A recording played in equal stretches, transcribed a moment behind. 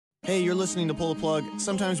Hey, you're listening to Pull the Plug.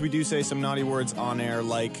 Sometimes we do say some naughty words on air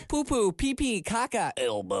like poo-poo, pee-pee, caca,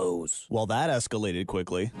 elbows. Well, that escalated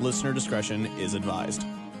quickly. Listener discretion is advised.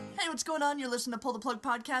 Hey, what's going on? You're listening to Pull the Plug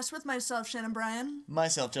podcast with myself, Shannon Bryan.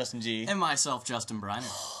 Myself, Justin G. And myself, Justin Bryan.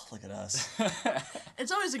 Look at us.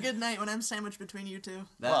 It's always a good night when I'm sandwiched between you two.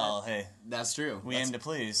 Well, hey. That's true. We aim to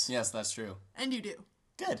please. Yes, that's true. And you do.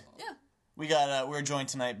 Good. Yeah. We're joined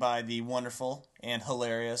tonight by the wonderful and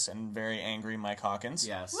hilarious and very angry Mike Hawkins.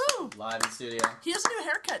 Yes. Woo! Live in studio. He has a new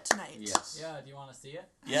haircut tonight. Yes. Yeah, do you want to see it?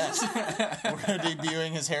 Yes. We're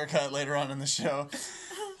debuting his haircut later on in the show.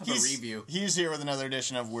 A review. He's here with another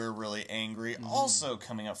edition of We're Really Angry. Also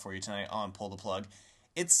coming up for you tonight on Pull the Plug.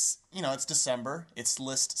 It's December. It's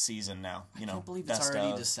list season now. I can't believe it's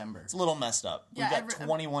already December. It's a little messed up. Yeah, We've got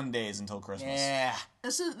 21 days until Christmas. Yeah.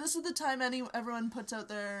 This is the time everyone puts out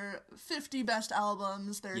their 50 best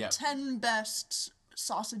albums, their Yep. 10 best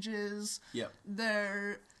sausages, Yep.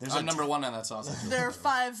 their I'm number one on that sausage. their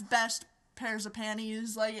 5 best pairs of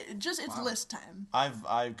panties. Like, it's list time.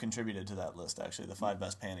 I've contributed to that list, actually, the 5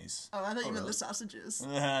 best panties. Oh, I thought you meant really? the sausages.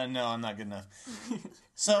 No, I'm not good enough.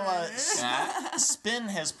 So, Spin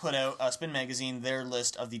has put out, Spin Magazine, their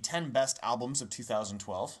list of the 10 best albums of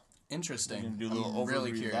 2012. Interesting. We're gonna do a little I'm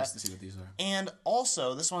really overview of curious that. to see what these are. And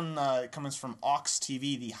also, this one comes from Ox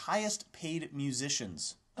TV, the highest paid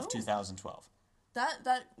musicians of 2012.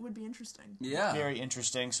 That would be interesting. Yeah. Very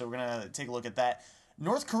interesting, so we're going to take a look at that.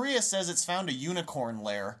 North Korea says it's found a unicorn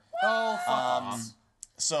lair. Oh, fuck off.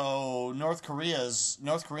 So North Koreans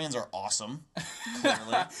are awesome,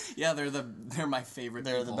 clearly. Yeah, they're my favorite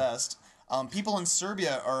They're people. the best. People in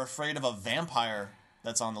Serbia are afraid of a vampire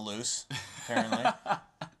that's on the loose, apparently.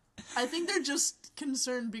 I think they're just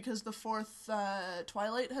concerned because the 4th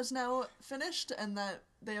Twilight has now finished and that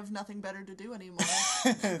they have nothing better to do anymore.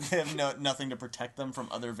 They have nothing to protect them from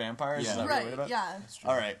other vampires. Yeah. Is that what you're worried Right, about? yeah.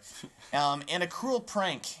 All right. And a cruel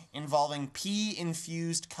prank involving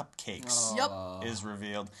pea-infused cupcakes Yep. is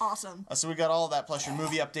revealed. Awesome. So we got all of that, plus your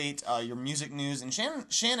movie update, your music news, and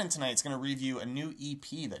Shannon tonight's going to review a new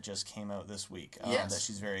EP that just came out this week Yes. that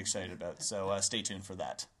she's very excited about. So stay tuned for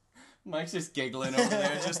that. Mike's just giggling over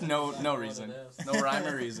there. Just no reason. it is. No rhyme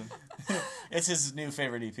or reason. It's his new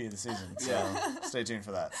favorite EP of the season, so stay tuned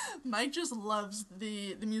for that. Mike just loves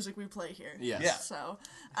the music we play here. Yes. Yeah. So,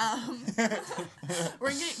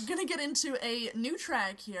 we're gonna get into a new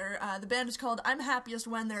track here. The band is called I'm Happiest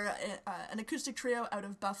When. They're an acoustic trio out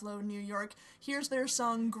of Buffalo, New York. Here's their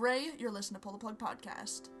song, Gray. You're listening to Pull the Plug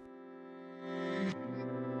Podcast.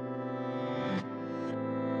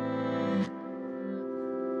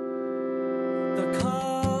 The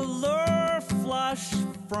color flush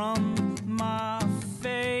from my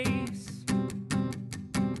face,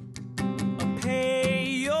 a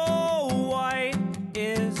pale white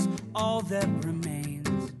is all that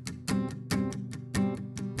remains.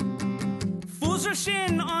 Fools rush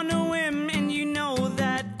in on a whim, and you know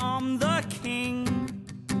that I'm the king.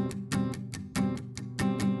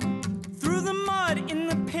 Through the mud in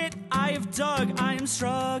the pit I have dug, I am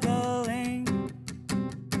struggling.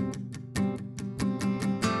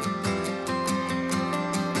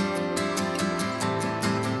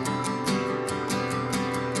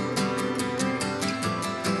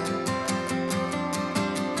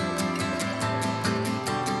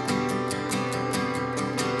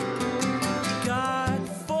 God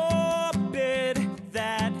forbid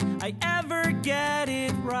that I ever get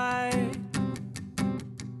it right.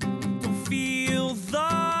 Don't feel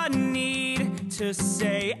the need to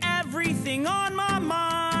say everything on my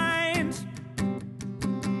mind.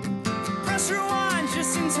 Press rewind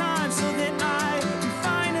just in time so that I can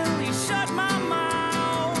finally shut my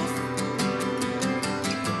mouth.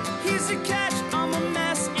 Here's the catch, I'm a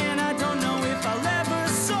mess and I don't know if I'll ever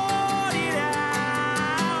sort it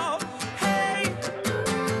out. Hey,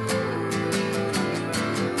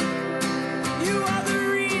 you are the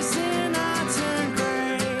reason I turn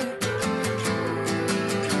gray.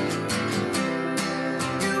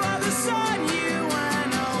 You are the sun, you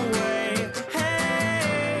went away.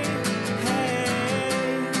 Hey,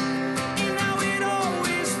 hey, and now it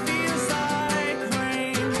always feels like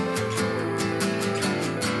rain.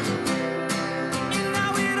 And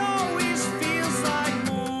now it always feels like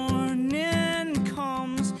morning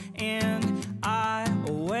comes and I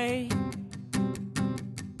awake.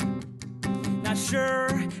 Not sure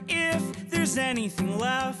if there's anything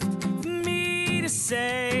left for me to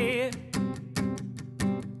say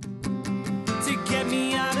to get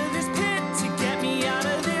me out of this pit, to get me out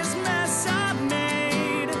of this mess I've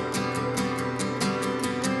made.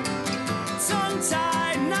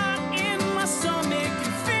 Tongue-tied, knot in my stomach,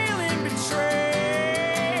 and feeling betrayed.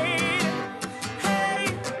 Hey,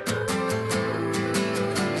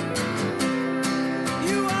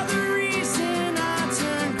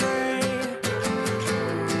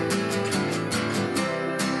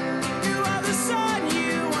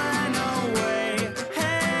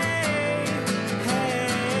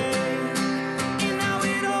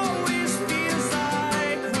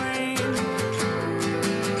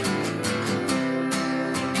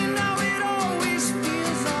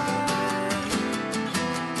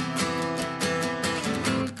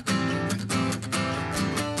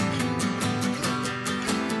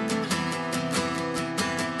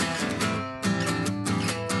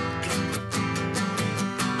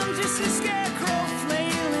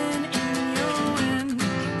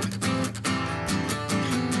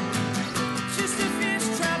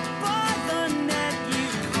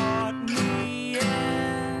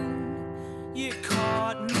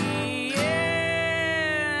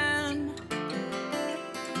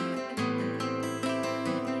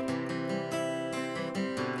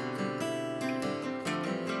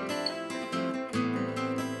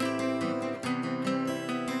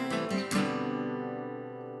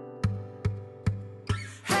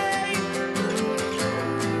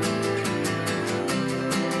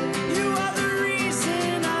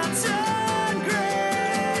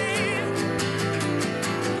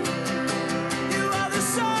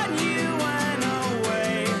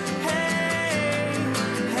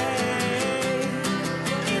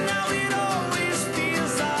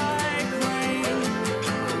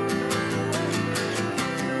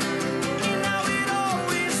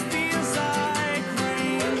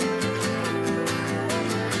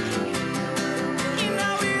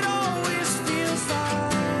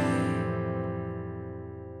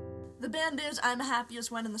 band is I'm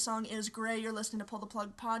Happiest When, and the song is Gray. You're listening to Pull the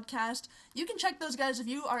Plug podcast. You can check those guys if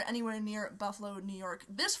you are anywhere near Buffalo, New York.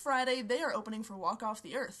 This Friday, they are opening for Walk Off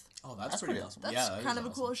the Earth. Oh, that's pretty awesome. That's that kind is of a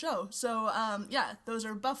awesome. cool show. So, yeah, those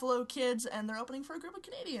are Buffalo kids, and they're opening for a group of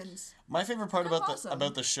Canadians. My favorite part That's about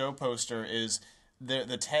awesome. the show poster is the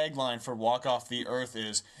tagline for Walk Off the Earth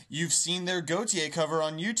is, "You've seen their Gautier cover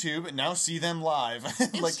on YouTube, now see them live."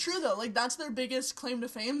 It's true, though. Like, that's their biggest claim to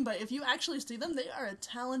fame, but if you actually see them, they are a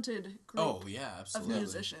talented group Oh, yeah, of absolutely.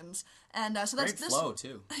 musicians. And so that's Great this... flow,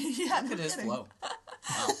 too. Yeah, Look at his kidding. flow.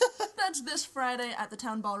 That's this Friday at the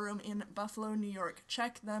Town Ballroom in Buffalo, New York.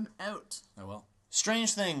 Check them out. Oh, well.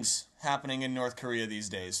 Strange things happening in North Korea these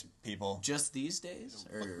days, people. Just these days?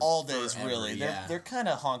 Or All days, forever? really. Yeah. They're kind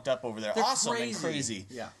of honked up over there. They're Awesome and crazy.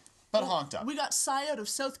 Yeah. But honked up. We got Psy out of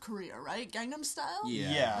South Korea, right? Gangnam Style?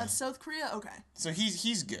 Yeah. Yeah. That's South Korea? Okay. So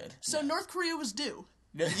he's good. So North Korea was due.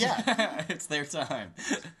 Yeah. It's their time.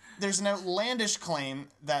 There's an outlandish claim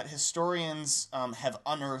that historians have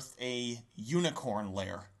unearthed a unicorn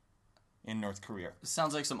lair in North Korea.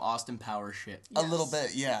 Sounds like some Austin Powers shit. A little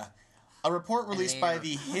bit, yeah. A report released by Lair.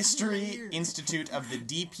 the History Institute of the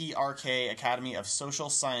DPRK Academy of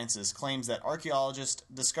Social Sciences claims that archaeologists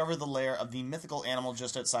discovered the lair of the mythical animal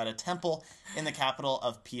just outside a temple in the capital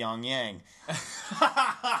of Pyongyang.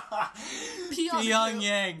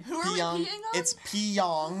 Pyongyang. Who are we peeing on? It's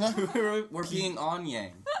Pyong. We're being on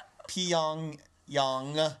Yang.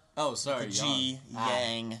 Pyongyang. Oh, sorry. G,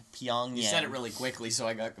 Yang. Yang, Pyongyang. You said it really quickly, so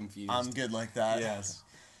I got confused. I'm good like that. Yes.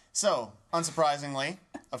 So, unsurprisingly,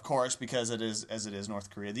 of course, because it is North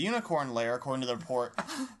Korea, the unicorn lair, according to the report,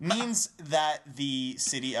 means that the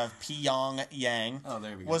city of Pyongyang Oh,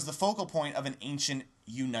 there we go. was the focal point of an ancient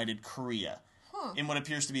united Korea, in what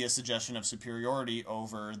appears to be a suggestion of superiority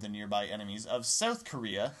over the nearby enemies of South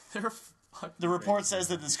Korea. They're fucking The report crazy. says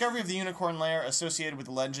that the discovery of the unicorn lair associated with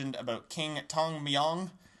the legend about King Tongmyong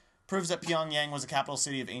proves that Pyongyang was the capital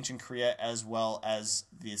city of ancient Korea as well as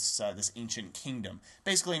this ancient kingdom.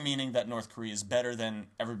 Basically meaning that North Korea is better than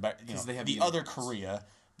everybody, they have the other unicorns. Korea,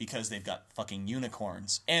 because they've got fucking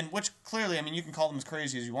unicorns. And which clearly, I mean, you can call them as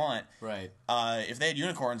crazy as you want. Right. If they had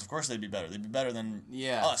unicorns, of course they'd be better. They'd be better than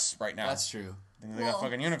Yeah. us right now. That's true. They got Well,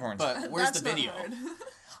 fucking unicorns. But where's the That's not video? hard.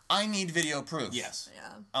 I need video proof. Yes.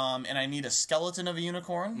 Yeah. And I need a skeleton of a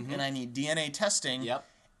unicorn, and I need DNA testing. Yep.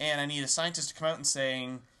 And I need a scientist to come out and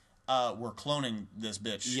saying, we're cloning this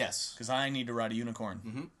bitch. Yes. Because I need to ride a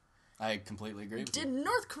unicorn. I completely agree with Did you.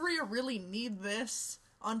 North Korea really need this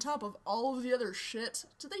on top of all of the other shit?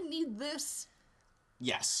 Do they need this?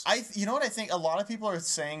 Yes. You know what I think? A lot of people are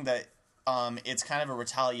saying that it's kind of a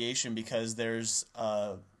retaliation because there's,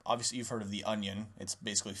 obviously you've heard of The Onion. It's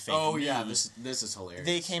basically fake Oh, news. yeah. This is hilarious.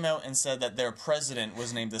 They came out and said that their president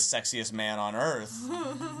was named the sexiest man on earth,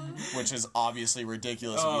 which is obviously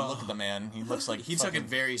ridiculous if you look at the man. He looks like He took it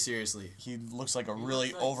very seriously. He looks like a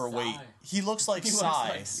really like overweight. Psy. He looks like He looks Psy.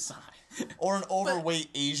 like Psy. Or an overweight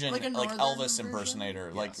Asian, like a like northern Elvis version?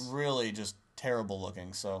 impersonator. Like, Yes. really just terrible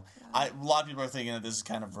looking. So, a lot of people are thinking that this is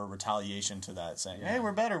kind of a retaliation to that, saying, hey,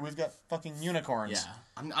 we're better. We've got fucking unicorns.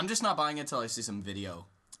 Yeah. I'm just not buying it till I see some video.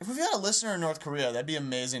 If we've got a listener in North Korea, that'd be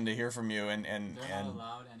amazing to hear from you. And They're not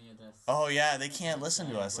allowed any of this. oh, yeah, they can't listen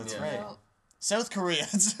to us. That's Yeah. right. Yeah. South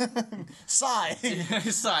Koreans. Sigh.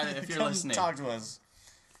 Sigh if you're Come listening. talk to us.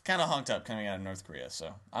 Kind of honked up coming out of North Korea,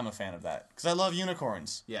 so I'm a fan of that. Because I love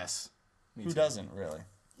unicorns. Yes. Me Who too. doesn't, really?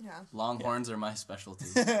 Yeah. Longhorns are my specialty.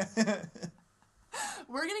 We're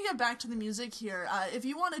gonna get back to the music here. If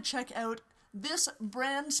you want to check out this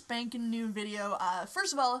brand spanking new video,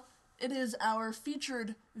 first of all, it is our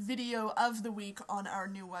featured video of the week on our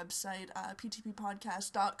new website,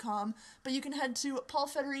 ptppodcast.com. But you can head to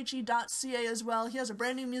paulfederici.ca as well. He has a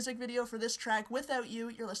brand new music video for this track, Without You.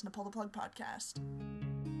 You're listening to Pull the Plug Podcast.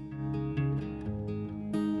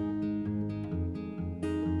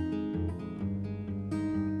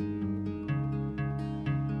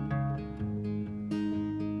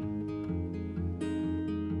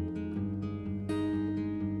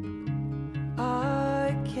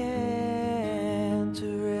 I can't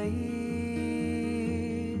erase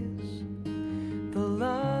the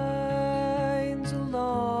lines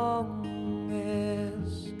along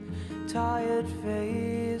this tired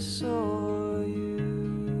face or you.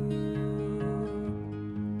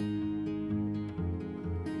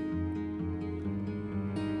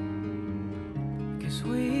 'Cause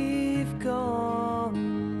we've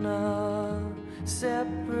gone our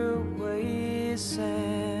separate ways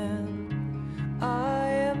and I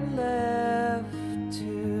am left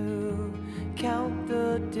to count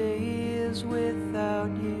the days without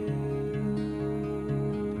you.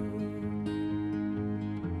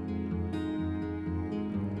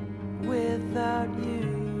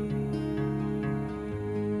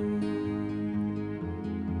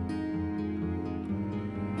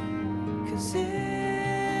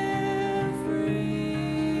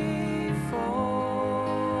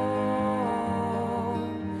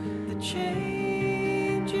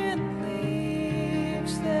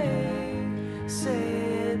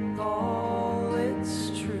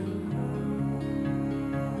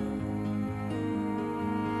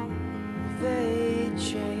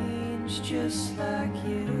 just like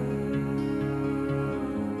you.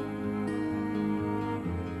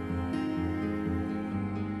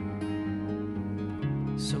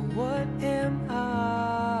 So what am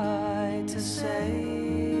I to say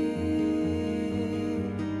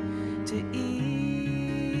to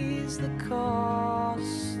ease the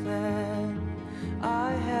cost that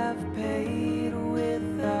I have paid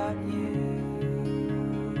without you?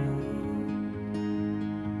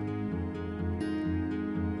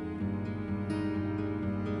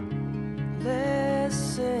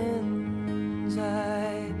 Lessons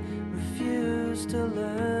I refuse to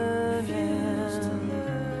learn,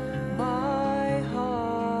 and my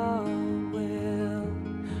heart will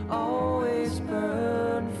always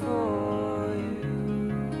burn for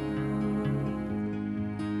you.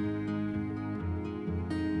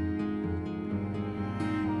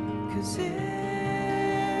 'Cause every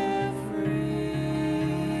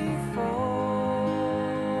fall,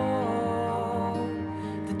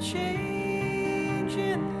 the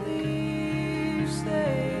changing leaves,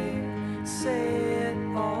 they say it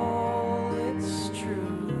all, it's true.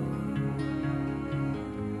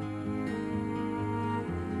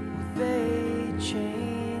 They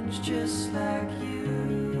change just like you.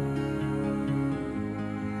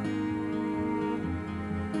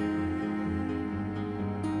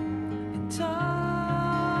 And time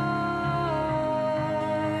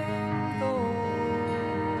goes,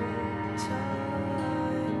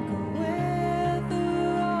 whether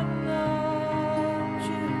or not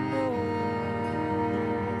you know,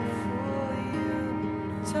 for you,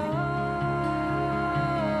 time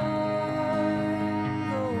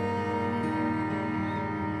goes,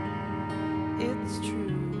 it's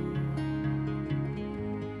true.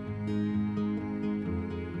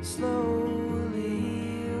 Slowly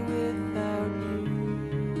without you.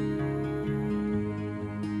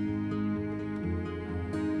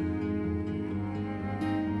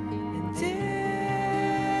 And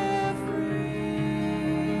every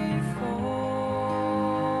fall,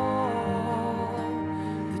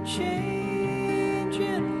 the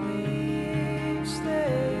changing leaves,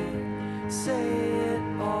 they say it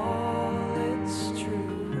all, it's true.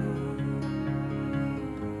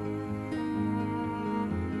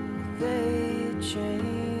 They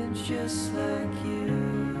change just like you.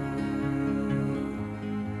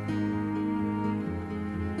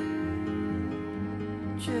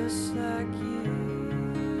 Just like you.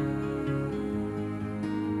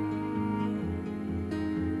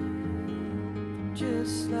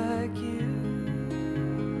 Just like you.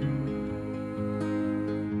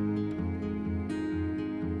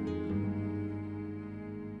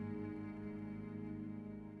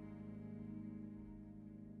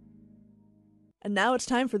 And now it's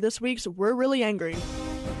time for this week's We're Really Angry.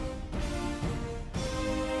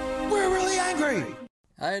 We're really angry!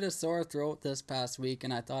 I had a sore throat this past week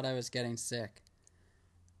and I thought I was getting sick.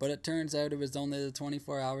 But it turns out it was only the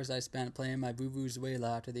 24 hours I spent playing my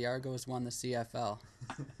Vuvuzela after the Argos won the CFL.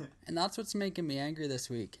 And that's what's making me angry this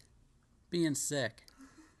week. Being sick.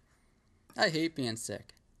 I hate being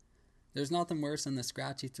sick. There's nothing worse than the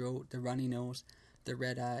scratchy throat, the runny nose, the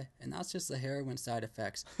red eye, and that's just the heroin side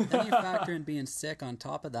effects. Then you factor in being sick on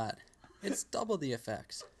top of that. It's double the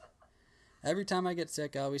effects. Every time I get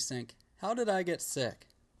sick, I always think, how did I get sick?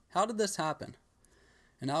 How did this happen?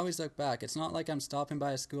 And I always look back. It's not like I'm stopping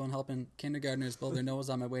by a school and helping kindergartners blow their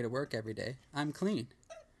nose on my way to work every day. I'm clean.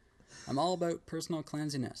 I'm all about personal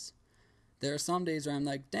cleanliness. There are some days where I'm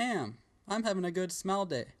like, damn, I'm having a good smell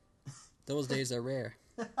day. Those days are rare.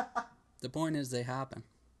 The point is they happen.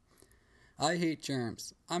 I hate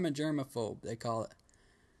germs. I'm a germaphobe, they call it.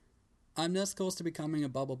 I'm this close to becoming a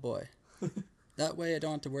bubble boy. That way I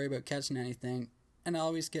don't have to worry about catching anything, and I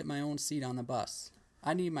always get my own seat on the bus.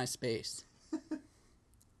 I need my space.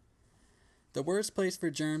 The worst place for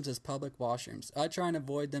germs is public washrooms. I try and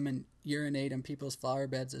avoid them and urinate in people's flower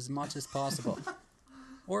beds as much as possible.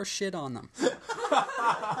 Or shit on them.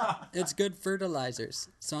 It's good fertilizers,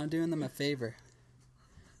 so I'm doing them a favor.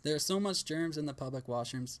 There are so much germs in the public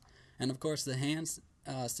washrooms, and of course the hand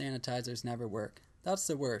sanitizers never work. That's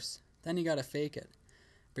the worst. Then you gotta fake it.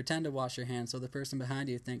 Pretend to wash your hands so the person behind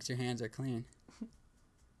you thinks your hands are clean.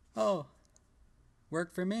 Oh,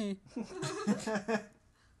 worked for me.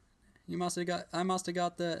 I must have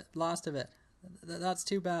got the last of it. That's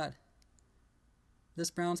too bad. This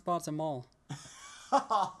brown spot's a mole.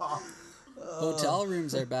 Hotel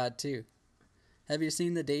rooms are bad too. Have you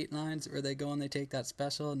seen the Datelines where they go and they take that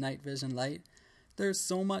special night vision light? There's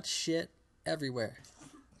so much shit everywhere.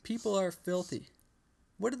 People are filthy.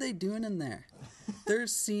 What are they doing in there?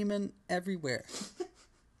 There's semen everywhere.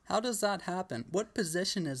 How does that happen? What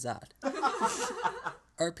position is that?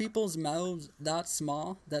 Are people's mouths that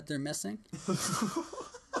small that they're missing?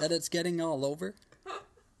 That it's getting all over?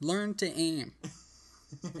 Learn to aim.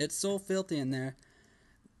 It's so filthy in there.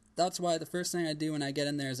 That's why the first thing I do when I get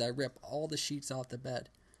in there is I rip all the sheets off the bed.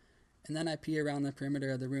 And then I pee around the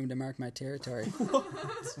perimeter of the room to mark my territory.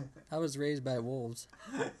 I was raised by wolves.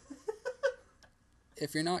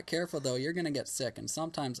 If you're not careful, though, you're going to get sick, and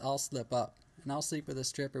sometimes I'll slip up, and I'll sleep with a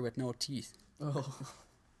stripper with no teeth. Oh.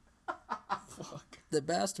 Fuck. The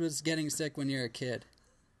best was getting sick when you're a kid.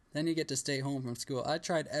 Then you get to stay home from school. I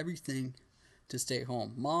tried everything to stay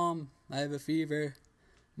home. Mom, I have a fever.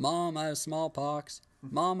 Mom, I have smallpox.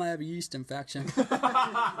 Mom, I have a yeast infection.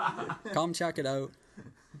 Come check it out.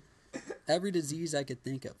 Every disease I could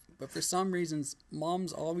think of. But for some reasons,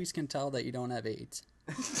 moms always can tell that you don't have AIDS.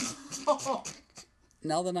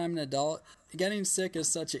 Now that I'm an adult, getting sick is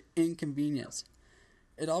such an inconvenience.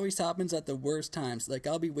 It always happens at the worst times. Like,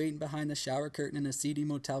 I'll be waiting behind the shower curtain in a seedy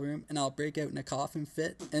motel room, and I'll break out in a coughing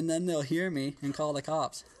fit, and then they'll hear me and call the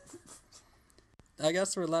cops. I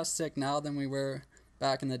guess we're less sick now than we were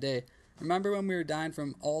back in the day. Remember when we were dying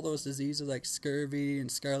from all those diseases like scurvy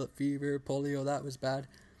and scarlet fever, polio? That was bad.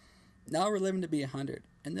 Now we're living to be 100,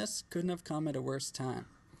 and this couldn't have come at a worse time.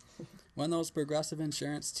 When those Progressive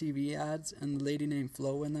Insurance TV ads and the lady named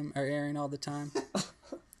Flo in them are airing all the time,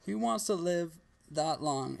 who wants to live that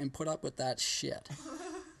long and put up with that shit?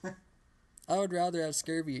 I would rather have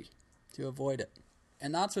scurvy to avoid it.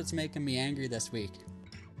 And that's what's making me angry this week.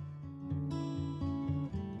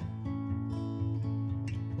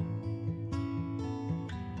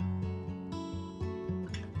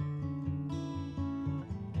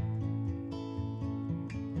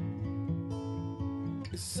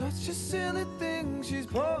 It's such a silly thing, she's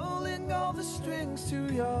pulling all the strings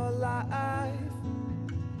to your life.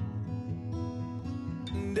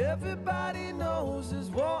 And everybody knows there's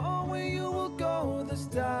one way you will go this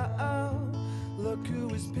time. Look who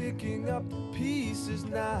is picking up the pieces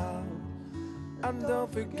now. And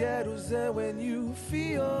don't forget who's there when you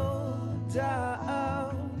feel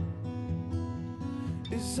down.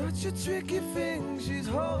 It's such a tricky thing, she's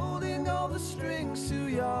holding all the strings to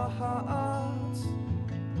your heart.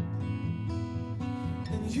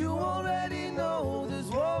 And you already know there's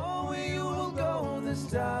one way you will go this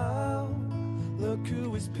time. Look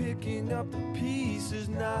who is picking up the pieces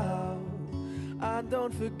now. And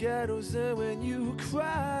don't forget who's there when you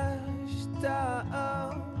crash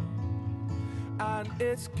down. And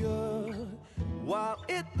it's good while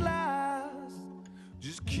it lasts.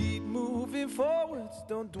 Just keep moving forwards,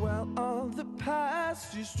 don't dwell on the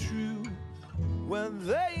past. It's true when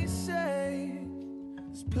they say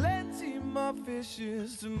there's plenty more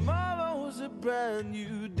fishes, tomorrow's a brand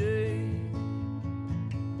new day.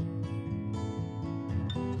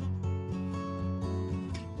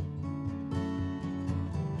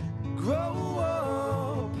 Grow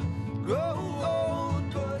up, grow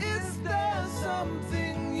old, but is there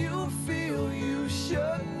something you feel you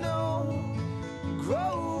should know?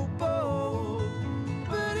 Grow bold,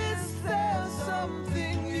 but is there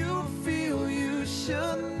something you feel you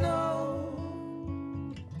should know?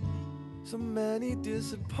 So many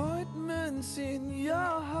disappointments in your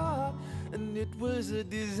heart, and it was a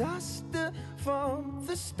disaster from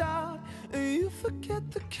the start. And you forget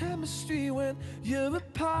the chemistry when you're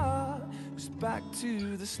apart. It's back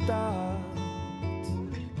to the start.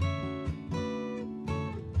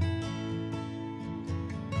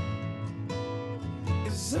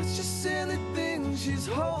 It's such a silly thing, she's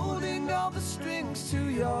holding all the strings to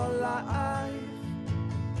your life.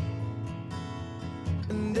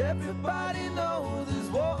 And everybody knows there's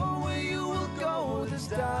one way you will go this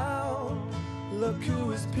down. Look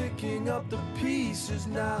who is picking up the pieces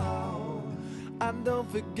now. And don't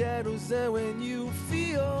forget who's there when you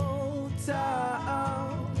feel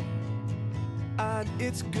down. And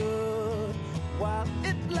it's good while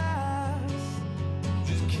it lasts.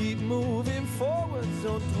 Just keep moving forward,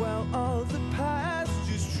 don't dwell on the past.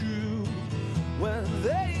 Just true when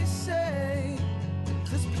they say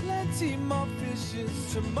there's plenty more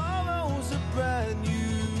fishes, tomorrow's a brand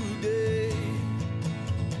new day.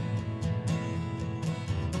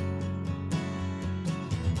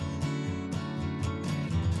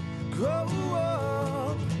 Grow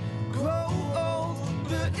up, grow old,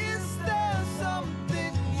 but is there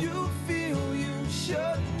something you feel you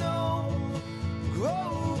should know?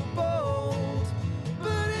 Grow bold,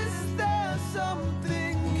 but is there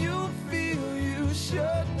something you feel you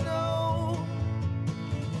should know?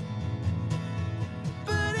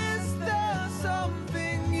 But is there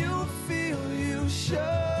something you feel you should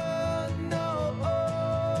know?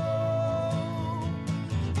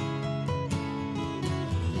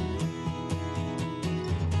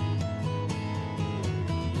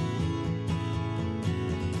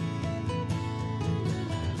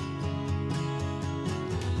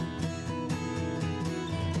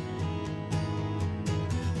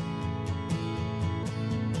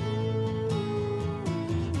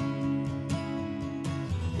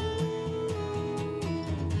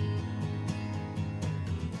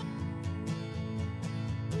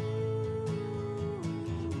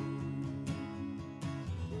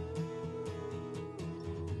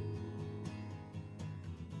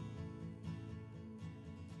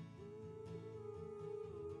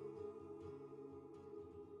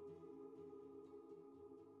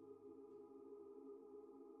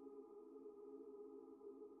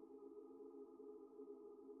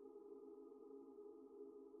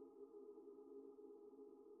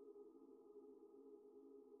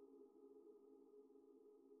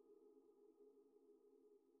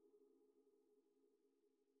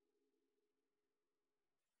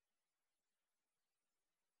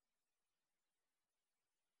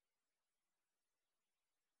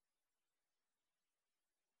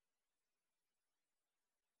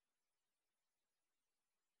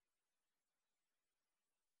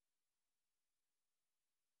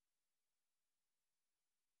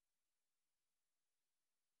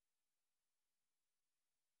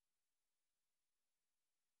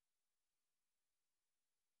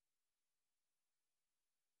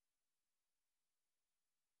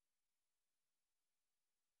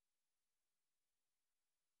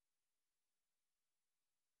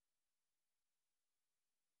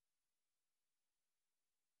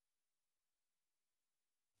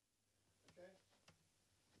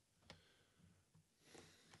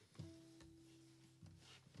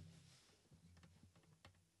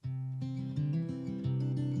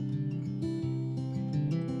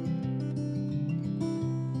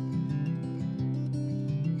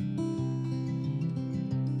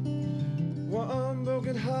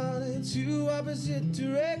 broken heart in two opposite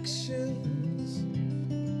directions.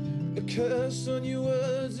 A curse on your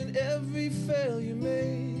words and every fail you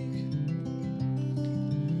make.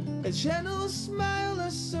 A gentle smile,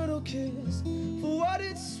 a subtle kiss. For what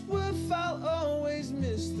it's worth, I'll always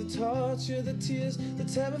miss the torture, the tears, the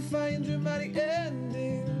terrifying dramatic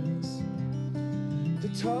endings. The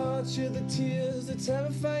torture, the tears, the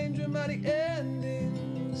terrifying dramatic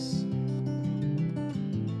endings.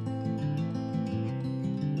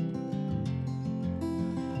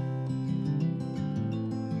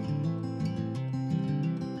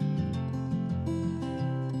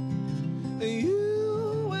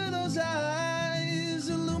 You with those eyes,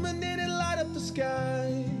 illuminated, light up the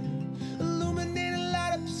sky. Illuminated,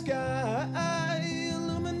 light up the sky.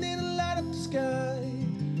 Illuminated, light up the sky.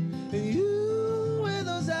 You with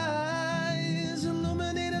those eyes,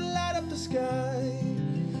 illuminated, light up the sky.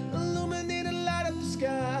 Illuminated, light up the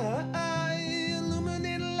sky.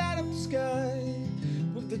 Illuminated, light up the sky.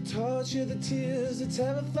 With the torture, the tears, the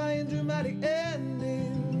terrifying dramatic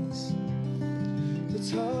endings.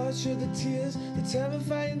 The torture, the tears, the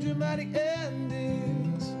terrifying dramatic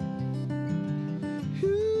endings.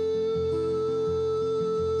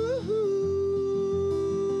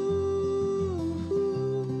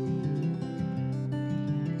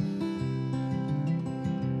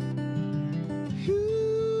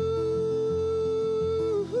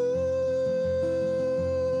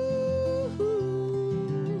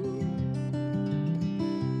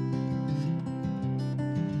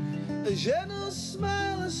 A gentle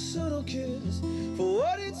smile, a subtle kiss. For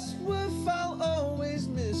what it's worth, I'll always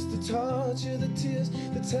miss the torture, the tears,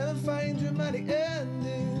 the terrifying dramatic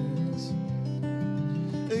endings.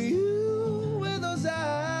 You with those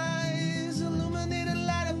eyes, illuminated,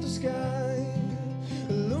 light up the sky.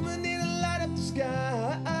 Illuminated, light up the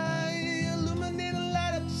sky. Illuminated,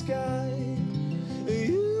 light up the sky.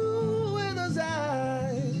 You with those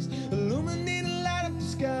eyes, illuminated, light up the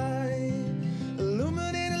sky.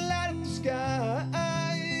 Illuminated, light up the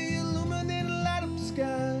sky. Illuminated, light up the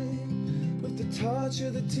sky. With the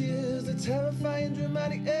torture, the tears, the terrifying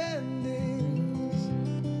dramatic endings.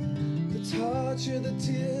 The torture, the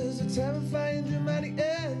tears, the terrifying dramatic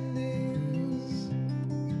endings.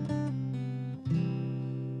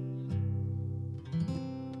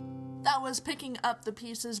 That was Picking Up the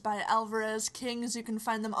Pieces by Alvarez Kings. You can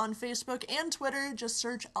find them on Facebook and Twitter. Just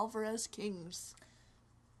search Alvarez Kings.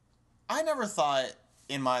 I never thought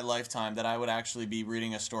in my lifetime that I would actually be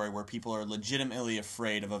reading a story where people are legitimately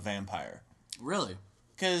afraid of a vampire. Really?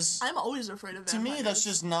 Because I'm always afraid of to vampires. me, that's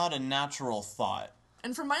just not a natural thought.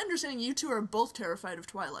 And from my understanding, you two are both terrified of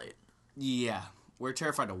Twilight. Yeah. We're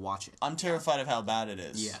terrified to watch it. I'm terrified of how bad it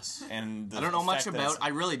is. Yes. And I don't know much about... I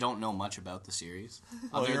really don't know much about the series.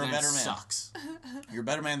 Well, other you're a than better it man. sucks. You're a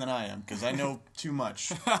better man than I am, because I know too much.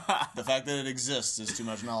 The fact that it exists is too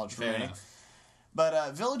much knowledge for Fair me. enough.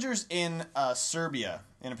 But villagers in Serbia,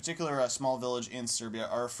 in a particular small village in Serbia,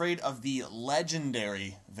 are afraid of the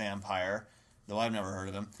legendary vampire, though I've never heard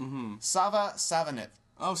of him, Sava Savinet.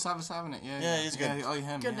 Oh, Sava Savinet. Yeah, Yeah, he's good. Yeah, oh,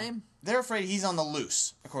 him, Good yeah. name. They're afraid he's on the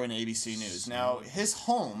loose, according to ABC News. Now, his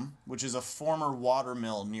home, which is a former water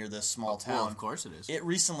mill near this small town, Well, of course it is. it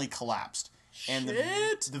recently collapsed. And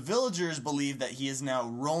Shit. the villagers believe that he is now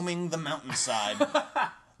roaming the mountainside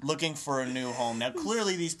looking for a new home. Now,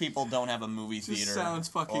 clearly these people don't have a movie theater. Just sounds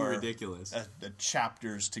fucking or ridiculous. A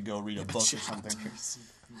chapters to go read a book or something.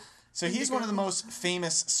 So he's one of the most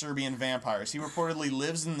famous Serbian vampires. He reportedly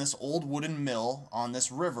lives in this old wooden mill on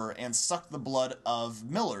this river and sucked the blood of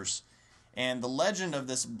millers. And the legend of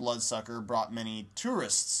this bloodsucker brought many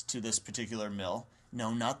tourists to this particular mill.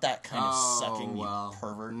 No, not that kind of sucking, well, you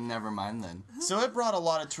pervert. Never mind then. So it brought a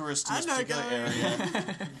lot of tourists to this I'm not particular going.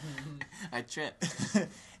 area. I trip.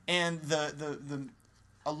 And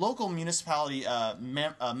a local municipality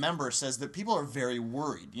member says that people are very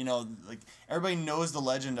worried. You know, like, everybody knows the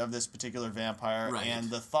legend of this particular vampire, Right. and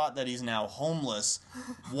the thought that he's now homeless,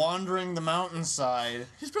 wandering the mountainside.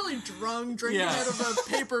 He's probably drunk, drinking Yeah. out of a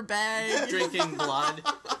paper bag, Drinking blood.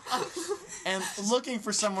 And looking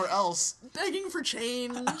for somewhere else. begging for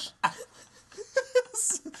change.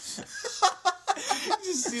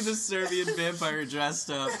 Just see the Serbian vampire dressed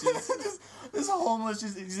up. This homeless,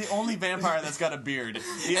 he's the only vampire that's got a beard.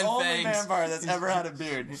 The And only fangs. vampire that's ever had a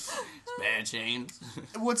beard. Bad chains.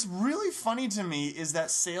 What's really funny to me is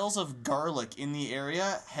that sales of garlic in the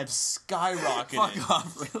area have skyrocketed. Fuck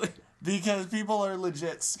off, really. Because people are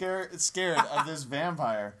legit scared of this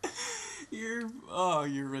vampire. You're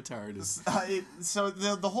retarded. So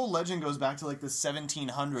the whole legend goes back to like the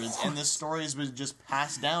 1700s, and this story has been just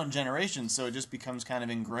passed down generations, so it just becomes kind of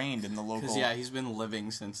ingrained in the local. Because yeah, he's been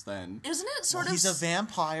living since then. Isn't it sort of? He's a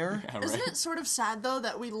vampire. Yeah, Isn't right? it sort of sad though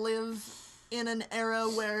that we live in an era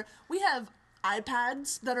where we have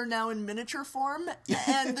iPads that are now in miniature form,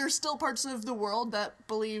 and there's still parts of the world that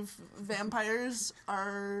believe vampires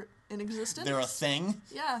are in existence? They're a thing.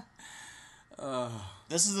 Yeah.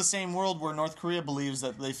 This is the same world where North Korea believes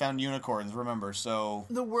that they found unicorns. Remember, so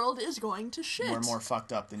The world is going to shit. we're more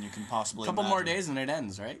fucked up than you can possibly. Couple more imagine. days and it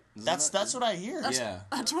ends, right? Isn't That's that- what I hear. yeah,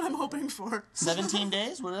 That's what I'm hoping for. 17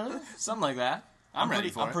 days, whatever. something like that. I'm ready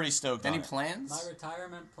pretty, for I'm it. pretty stoked. Any on it. plans? My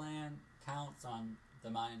retirement plan counts on the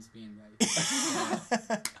Mayans being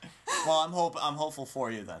right. Well, I'm hopeful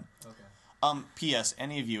for you then. Okay. P.S.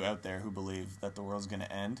 Any of you out there who believe that the world's gonna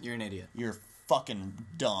end, You're an idiot. you're fucking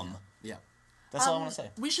dumb. Yeah. That's all I want to say.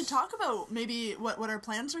 We should talk about maybe what our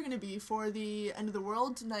plans are going to be for the end of the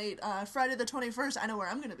world tonight. Friday the 21st, I know where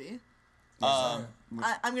I'm going to be. I'm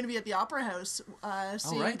going to be at the Opera House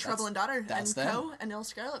seeing right, Trouble that's- and Daughter that's and them. Co. and Il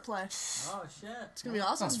Scarlet play. Oh shit! It's going to be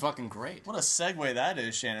awesome. Sounds fucking great. What a segue that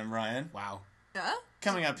is, Shannon Bryan. Wow. Yeah?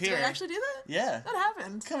 Coming up here. Did I actually do that? Yeah. That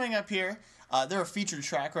happened. Coming up here, they're a featured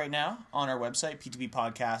track right now on our website,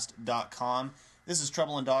 ptbpodcast.com. This is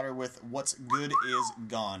Trouble and Daughter with What's Good Is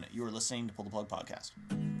Gone. You are listening to Pull the Plug Podcast.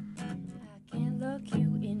 I can't look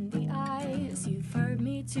you in the eyes. You've heard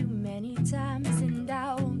me too many times, and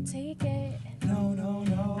I won't take it. No, no,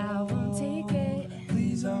 no. I won't take it.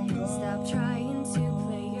 Please don't go. Stop trying to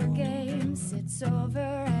play your games. It's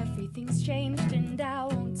over, everything's changed, and I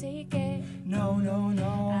won't take it. No, no,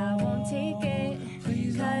 no. I won't take it.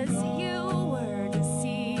 Please don't 'Cause go. you were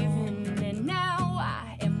deceiving, and now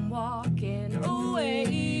I am walking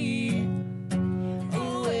away.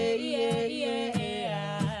 Away, yeah,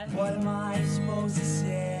 yeah. What am I supposed to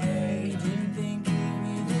say? Didn't think you'd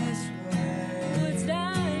be this way. What's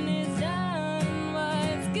done is done.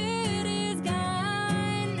 What's good is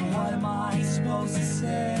gone. What am I supposed to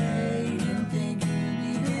say? Didn't think you'd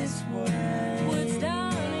be this way. What's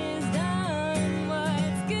done is done.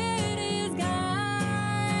 What's good is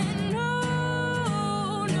gone.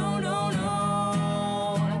 No, no, no,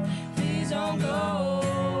 no. Please don't go.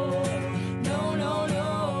 No, no,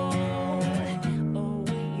 no. Oh,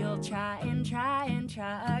 you'll try and try and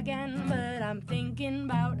try again, but I'm thinking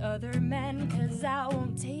about other men, 'cause I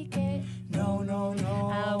won't take it. No, no, no.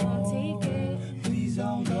 I won't take it. Please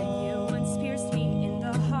don't go. You once pierced me in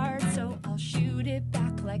the heart, so I'll shoot it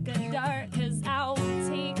back like a dart, 'cause I won't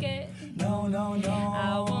take it. No, no, no.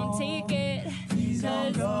 I won't take it. Please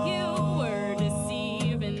don't 'Cause go. you were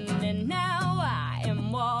deceiving, and now I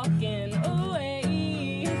am walking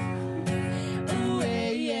away.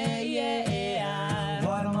 Away, yeah, yeah.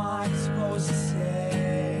 What am I supposed to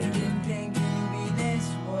say? Didn't think you'd be this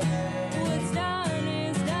way. What's done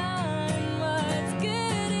is done. What's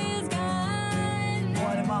good is gone.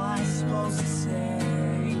 What am I supposed to say?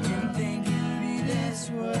 Didn't think you'd be this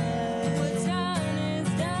way. What's done is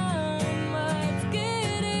done. What's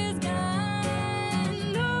good is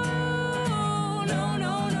gone. No, no,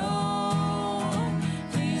 no, no.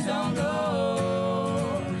 Please don't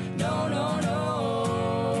go. No, no, no.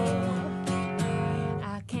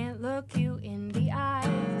 I can't look you in the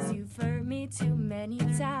eyes. You've hurt me too many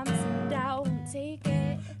times, and I won't take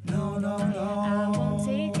it. No, no, no. I won't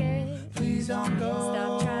take it. Please don't go.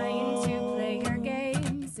 Stop trying to play your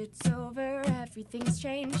games. It's over, everything's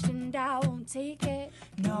changed, and I won't take it.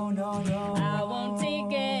 No, no, no. I won't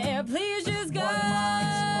take it. Please just go. What am I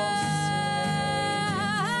supposed to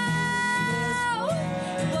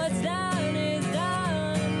say? What's done is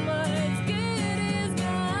done. What's good is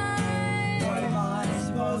gone. What am I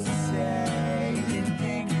supposed to say? Didn't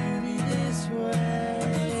think you'd be this way.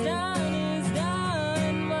 What's done is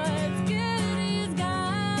done. What's good is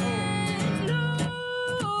gone. No,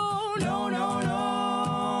 no, no,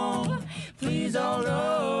 no. Please don't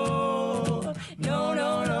go. No,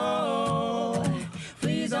 no, no.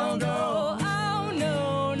 Please don't go. Oh,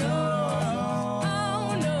 no, no.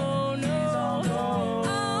 Oh, no, no.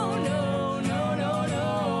 Oh, no, no, no, no.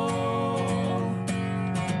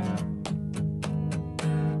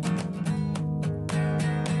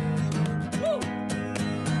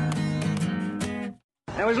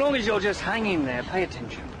 Now, as long as you're just hanging there, pay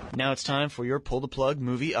attention. Now it's time for your Pull the Plug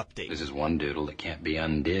movie update. This is one doodle that can't be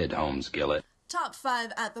undid, Holmes Gillett. Top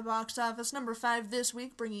 5 at the box office. Number 5 this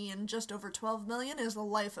week, bringing in just over $12 million, is The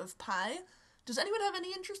Life of Pi. Does anyone have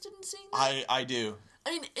any interest in seeing that? I do.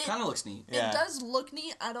 I mean, it Kind of looks neat. Yeah. It does look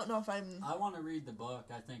neat. I don't know if I'm... I want to read the book.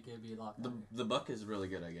 I think it'd be a lot better. The book is really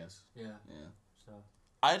good, I guess. Yeah. Yeah. So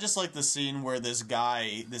I just like the scene where this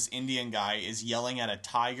Indian guy, is yelling at a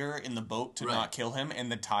tiger in the boat to not kill him,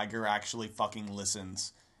 and the tiger actually fucking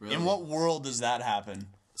listens. Really? In what world does that happen?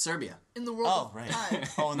 Serbia. In the world of pie.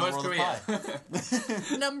 Oh, in North the world Korea. of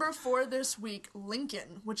pie. Number 4 this week,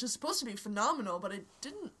 Lincoln, which is supposed to be phenomenal, but it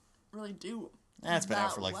didn't really do It's been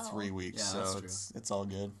out for that like well. 3 weeks, Yeah, that's so true. it's all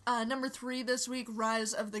good. Number 3 this week,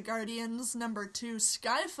 Rise of the Guardians. Number 2,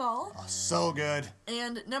 Skyfall. So good.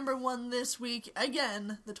 And number 1 this week,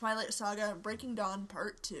 again, The Twilight Saga, Breaking Dawn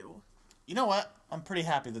Part 2. You know what? I'm pretty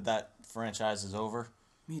happy that franchise is over.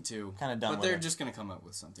 Me too. Kinda done But with they're it. just gonna come up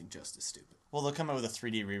with something just as stupid. Well, they'll come out with a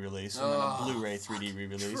 3D re-release, and then a Blu-ray 3D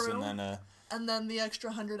re-release, True. and then And then the extra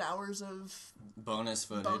 100 hours of Bonus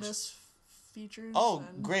footage. bonus features. Oh,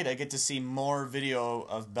 and great! I get to see more video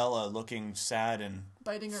of Bella looking sad and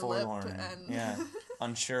biting her forlorn, lip and yeah,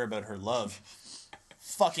 unsure about her love.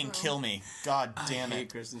 Fucking kill me! God damn I it! hate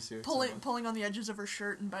Kristen Stewart. pulling on the edges of her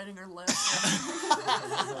shirt and biting her lip.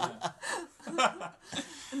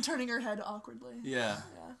 And turning her head awkwardly. Yeah.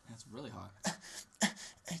 That's really hot.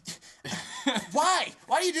 Why?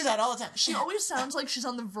 Why do you do that all the time? She always sounds like she's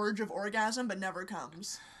on the verge of orgasm, but never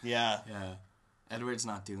comes. Yeah. Yeah. Edward's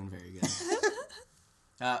not doing very good.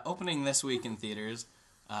 Opening this week in theaters,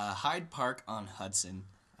 Hyde Park on Hudson.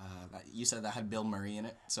 You said that had Bill Murray in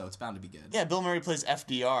it, so it's bound to be good. Yeah, Bill Murray plays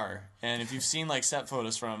FDR, and if you've seen like set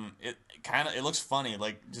photos from it, it looks funny,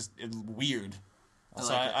 like just weird.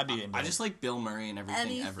 So I'd be into I it. just like Bill Murray and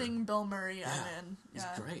everything Anything Bill Murray, I'm in. He's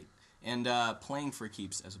Yeah. great. And Playing for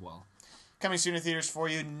Keeps as well. Coming soon to theaters for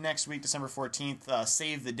you next week, December 14th,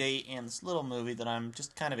 Save the Date, and this little movie that I'm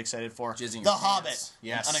just kind of excited for. Jizzing The your Hobbit. pants.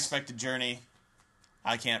 Yes. An Unexpected Journey.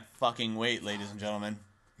 I can't fucking wait, ladies and gentlemen.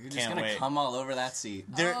 You're just Can't gonna wait. come all over that seat.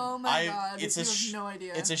 Oh my god, it's you a have no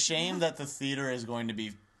idea. It's a shame that the theater is going to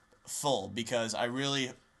be full, because I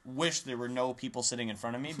really wish there were no people sitting in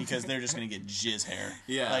front of me, because they're just going to get jizz hair.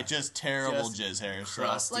 Yeah. Like, just terrible Just jizz hair. So.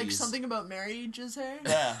 crusty. like something about Mary jizz hair?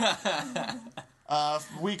 Yeah.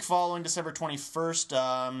 Week following, December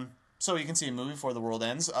 21st, so you can see a movie before the world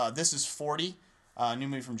ends. This is 40, new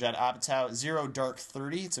movie from Judd Apatow. Zero Dark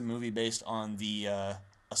 30. It's a movie based on the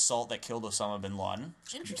assault that killed Osama bin Laden,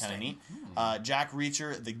 which could be kind of neat. Jack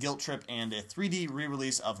Reacher, The Guilt Trip, and a 3D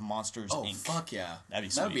re-release of Monsters, Oh, Inc. fuck yeah. That'd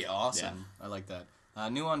be That'd sweet. be awesome. I like that.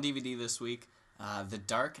 New on DVD this week, The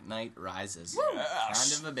Dark Knight Rises.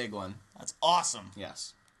 Yes. Kind of a big one. That's awesome.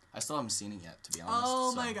 Yes. I still haven't seen it yet, to be honest. Oh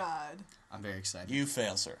so my god. I'm very excited. You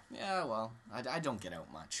fail, sir. Yeah, well, I don't get out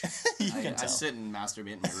much. You I can tell. sit and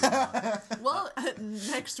masturbate in my room. Well,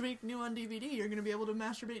 next week, new on DVD, you're going to be able to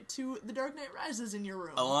masturbate to The Dark Knight Rises in your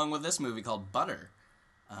room. Along with this movie called Butter.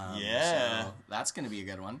 Yeah. So that's going to be a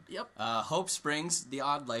good one. Yep. Hope Springs, The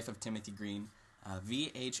Odd Life of Timothy Green,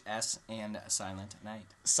 VHS, and Silent Night.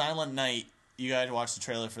 Silent Night, you guys watch the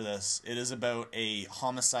trailer for this. It is about a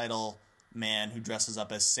homicidal man who dresses up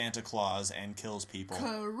as Santa Claus and kills people.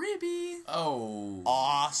 Creepy. Oh.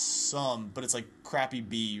 Awesome. But it's like crappy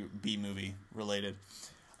B movie related.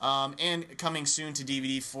 And coming soon to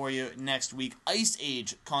DVD for you next week, Ice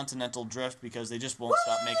Age Continental Drift, because they just won't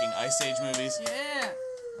stop making Ice Age movies. Yeah.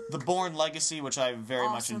 The Bourne Legacy, which I very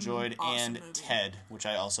much Awesome, enjoyed, awesome and movie. Ted, which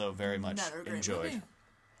I also very much Another great enjoyed. movie.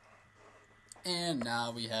 And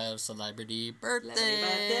now we have celebrity birthdays.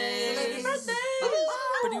 Celebrity birthdays.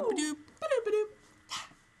 Ba-doop-ba-doop.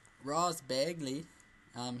 Ross Bagley,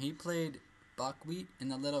 he played Buckwheat in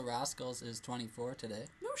The Little Rascals, is 24 today.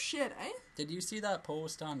 No shit, eh? Did you see that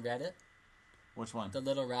post on Reddit? Which one? The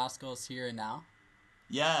Little Rascals Here and Now?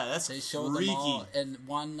 Yeah, that's They showed freaky. them all, and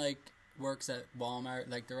one works at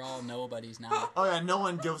Walmart. Like, they're all nobodies now. Oh yeah, no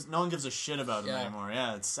one gives a shit about them Yeah. anymore.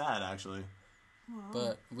 Yeah, it's sad actually.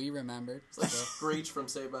 But we remembered. So. Screech from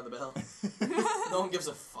Saved by the Bell. No one gives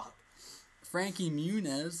a fuck. Frankie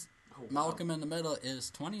Muniz, wow. Malcolm in the Middle, is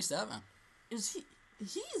 27. Is he?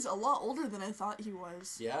 He's a lot older than I thought he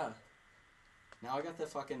was. Yeah. Now I got the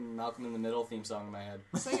fucking Malcolm in the Middle theme song in my head.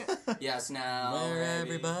 Sing it. Yes, now. Where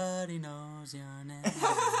baby. everybody knows your name. Isn't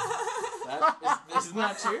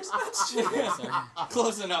that Cheers? That's Cheers. Yeah, sorry.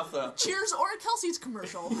 Close enough, though. Cheers or Kelsey's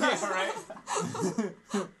commercial. Yeah, right?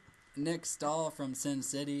 Nick Stahl from Sin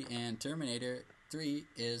City and Terminator 3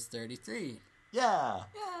 is 33. Yeah.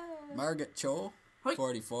 Margaret Cho, Hoi.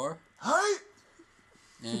 44. Hey.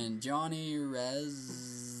 And Johnny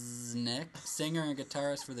Resnick, singer and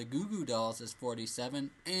guitarist for the Goo Goo Dolls, is 47.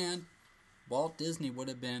 And Walt Disney would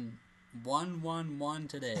have been 111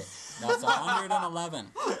 today. That's 111.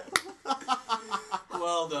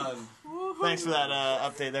 Well done. Thanks for that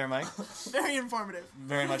update there, Mike. Very informative.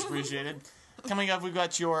 Very much appreciated. Coming up, we've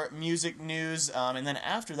got your music news, and then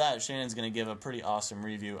after that, Shannon's going to give a pretty awesome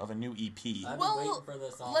review of a new EP. I've been Well, waiting for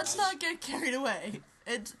this all let's night. not get carried away.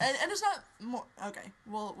 It's it's not more. Okay,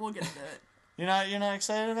 we'll get into it. You're not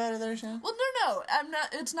excited about it there, Shannon? Well, no, I'm not.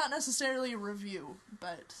 It's not necessarily a review,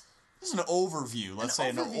 but This is an overview. Let's say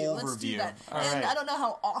an overview. Let's do that. All and right. I don't know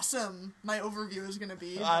how awesome my overview is going to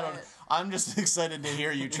be. I'm just excited to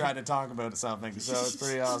hear you try to talk about something, so it's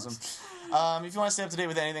pretty awesome. If you want to stay up to date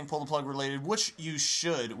with anything Pull the Plug related, which you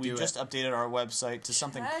should, we just updated our website to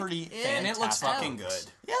something Check pretty it fantastic. And it looks out. fucking good.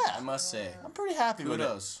 Yeah, I must say. I'm pretty happy with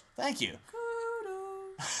Kudos. it. Thank you. Kudos.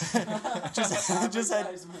 just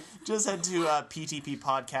head to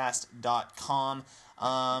ptppodcast.com.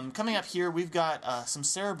 Coming up here, we've got some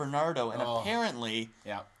Sarah Bernardo, and apparently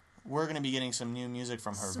we're going to be getting some new music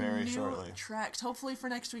from her Some very new shortly. tracks, hopefully for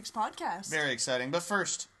next week's podcast. Very exciting. But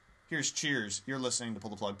first, here's Cheers. You're listening to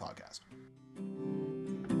Pull the Plug Podcast.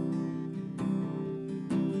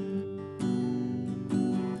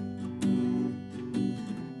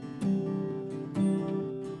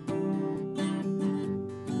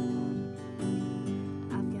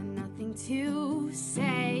 I've got nothing to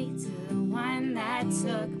say to the one that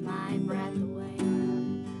took my breath away.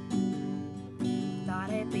 Thought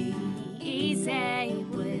it'd be easy,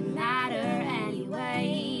 wouldn't matter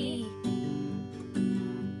anyway.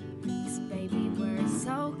 'Cause baby, we're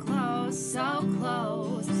so close, so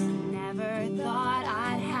close. Never thought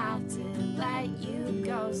I'd have to let you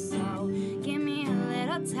go. So give me a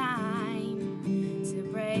little time to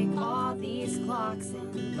break all these clocks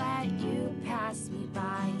and let you pass me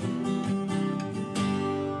by.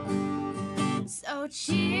 So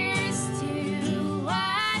cheers to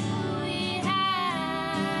what we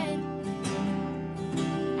had.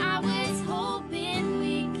 I was hoping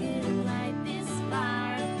we could light this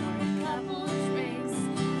fire for a couple drinks.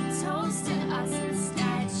 Toast to us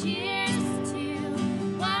instead. Cheers to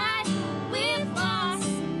what we've lost.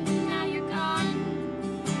 Now you're gone.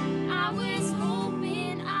 I was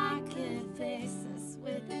hoping I could fix this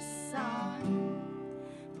with this song.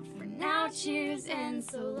 But for now, cheers and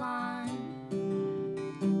so long.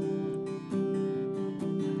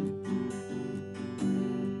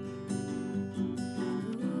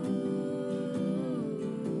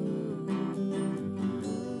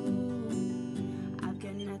 I've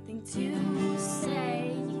got nothing to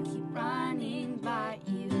say. You keep running, but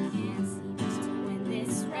you can't seem to win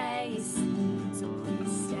this race. So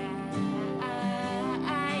please stay,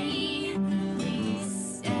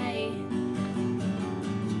 please stay.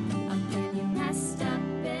 I've been messed up,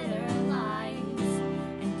 bitter lies, and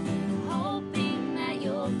keep hoping that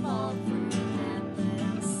you'll fall through them. But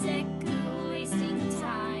I'm sick of wasting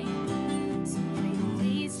time. So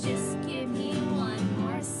please just give me one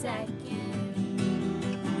more second.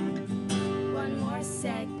 One more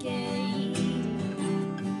second.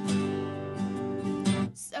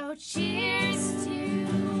 So cheers to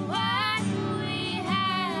what we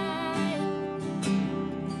had.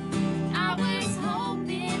 I was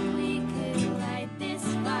hoping we could light this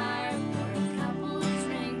fire for a couple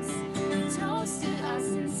drinks. Toast to us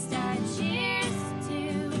instead. Cheers to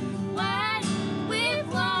what we've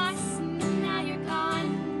lost. Now you're gone.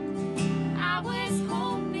 I was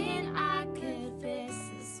hoping I could fix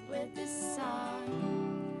this with this song.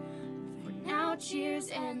 For now, cheers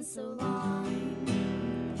and so long.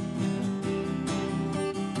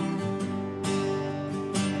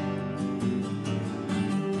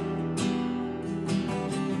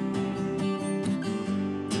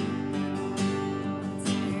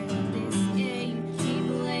 Tired of this game, keep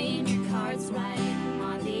laying your cards right. I'm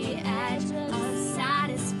on the edge of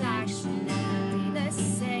satisfaction, never be the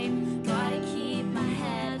same. Gotta keep my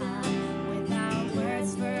head up without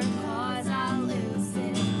words for cause I'll lose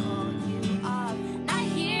it. Call you up, I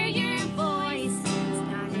hear your voice. It's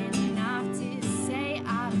not enough to say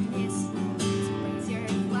I've missed you. So raise your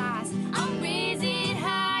glass, I'll raise it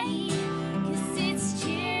high, 'cause it's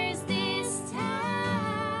cheers this time.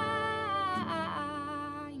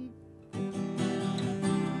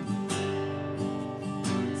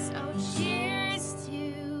 So cheers to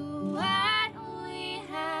what we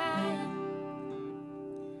had.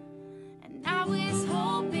 And I was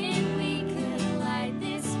hoping we could light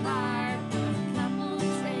this fire for a couple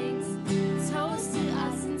drinks. Toast to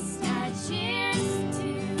us instead. Cheers to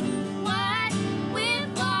what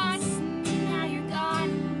we've lost. Now you're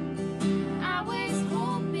gone. I was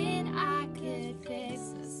hoping I could fix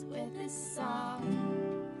this with this song.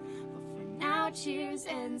 But for now, cheers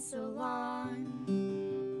and so long.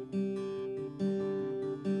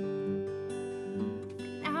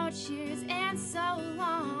 Now cheers and so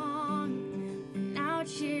long. Now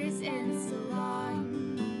cheers and so long.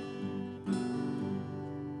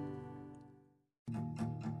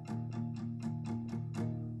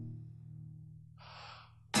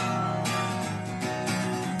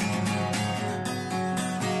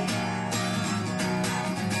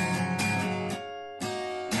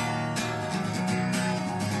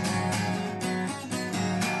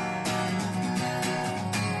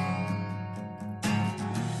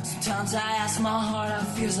 Sometimes I ask my heart how it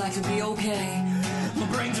feels like to be okay. My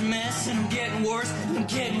brain's a mess and I'm getting worse, and I'm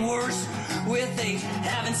getting worse with age.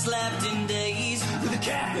 Haven't slept in days with a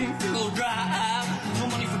caffeine fueled drive. No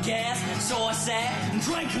money for gas, so I sat and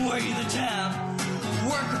drank away the time.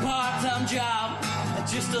 Work a part-time job that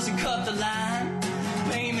just doesn't cut the line.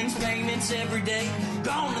 Payments every day,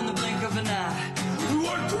 gone in the blink of an eye.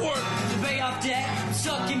 Work to work to pay off debt,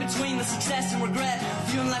 stuck in between the success and regret,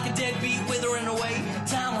 feeling like a deadbeat withering away.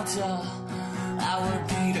 Time will tell, I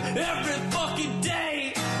repeat every fucking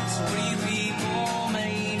day. So what do you people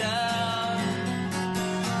made of?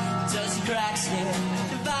 Does your crack skin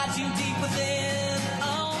divide you deep within?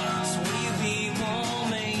 Oh, so what do you people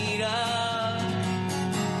made of?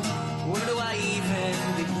 Where do I even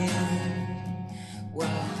begin?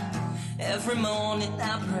 Well, every morning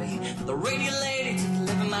I pray for the radio lady to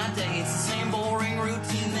deliver my day. It's the same boring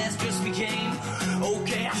routine that's just became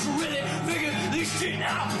okay. I should really figure this shit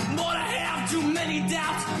out, but I have too many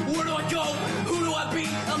doubts. Where do I go? Who do I be?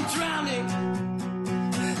 I'm drowning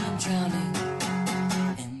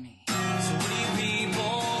in me. So what do you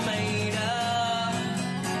people made of?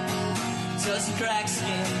 Does your crack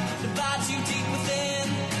skin divide you deep within?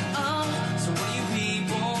 Oh, so what do you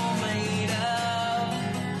people made of?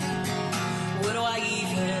 Where do I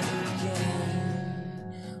even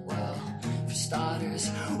begin? Well, for starters,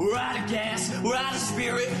 we're out of gas, we're out of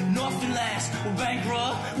spirit, nothing lasts. We're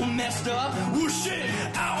bankrupt, we're messed up, we're shit,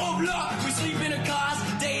 out of luck. We sleep in our cars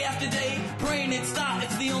day after day, praying it stop,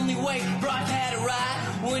 it's the only way. Brock had it right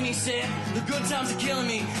when he said, the good times are killing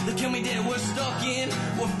me, they kill me dead. We're stuck in,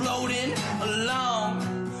 we're floating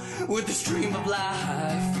along with the stream of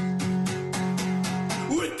life.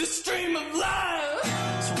 With the stream of life.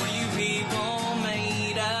 So what do you people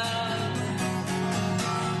made of?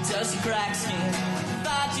 Does your crack skin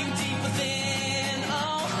divide you deep within?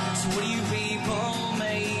 Oh, so what do you people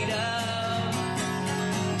made of?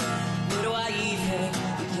 Where do I even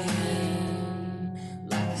begin?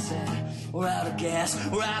 Like I said, we're out of gas,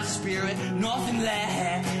 we're out of spirit, nothing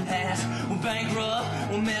lasts. We're bankrupt,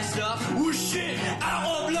 we're messed up, we're shit, out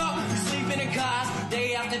of luck. We sleep in the cars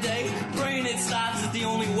day after day, praying it stops, it's the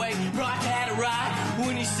only way. Brock had it right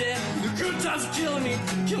when he said, the good times are killing me,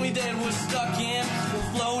 kill me dead. We're stuck in, we're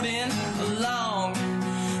floating along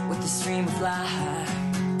with the stream of life.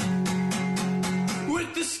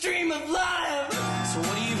 With the stream of life. So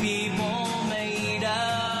what do you people made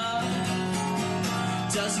of?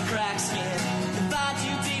 Does your crack skin divide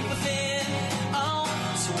you deep within? Oh,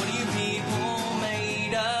 so what do you people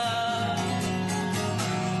made of?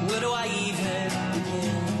 Where do I even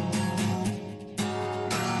begin?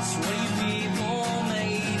 So what do you people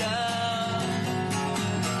made of?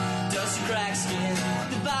 Does your crack skin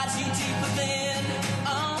divide you deep within?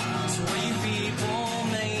 Oh, so what do you people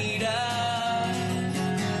made of?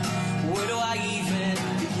 Where do I even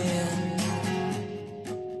begin?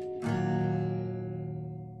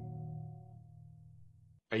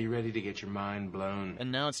 Are you ready to get your mind blown? And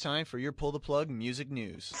now it's time for your Pull the Plug music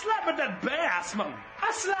news. Slap at that bass, man.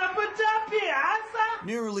 I slap at that bass.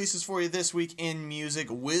 New releases for you this week in music.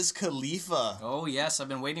 Wiz Khalifa. Oh, yes, I've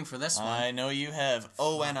been waiting for this one. I know you have.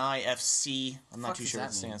 ONIFC. I'm not Fuck too does sure what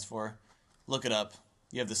that it mean? stands for. Look it up.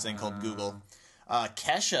 You have this thing called Google.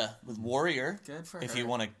 Kesha with Warrior. Good for If her. you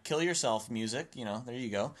want to kill yourself music, you know, there you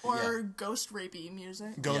go. Or ghost rapey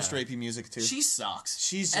music. Ghost rapey music too. She sucks.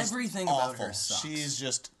 She's just Everything awful. about her sucks. She's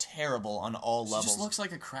just terrible on all She levels. just looks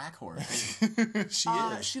like a crack whore. She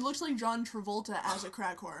is. She looks like John Travolta as a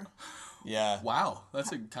crack whore. Yeah. Wow,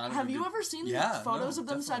 that's a kind of. Have you ever seen photos of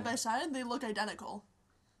them side by side? They look identical.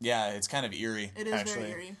 Yeah, it's kind of eerie. It is actually.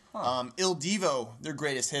 very eerie. Il Divo, their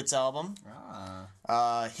greatest hits album.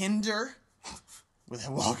 Hinder with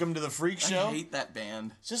Welcome to the Freak Show. I hate that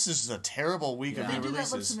band. This is a terrible week of They new do that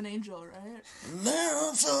Lips releases. of an Angel, right?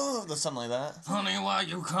 Something like that. Honey, why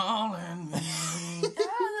you calling me? Yeah,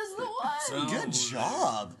 that's the one. Good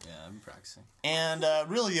job. Yeah, I'm practicing. And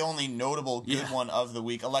really the only notable good one of the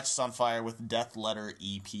week, Alexis on Fire with Death Letter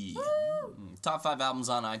EP. Top 5 albums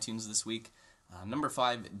on iTunes this week. Number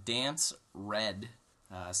 5, Dance Red.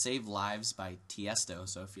 Save Lives by Tiesto.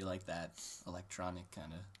 So if you like that electronic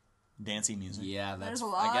kind of dancey music. Yeah, that's. There's a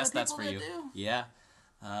lot I guess of that's for people you. that do.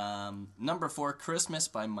 Yeah. Number 4, Christmas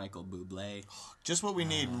by Michael Bublé. Just what we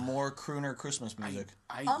need, more crooner Christmas music.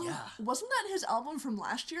 Yeah. Wasn't that his album from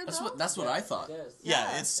last year, though? That's what I thought. It is.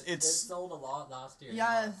 Yeah, It it's sold a lot last year. Yeah.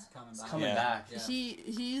 Now it's coming back. Coming back. Yeah.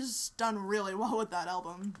 He's done really well with that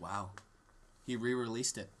album. Wow. He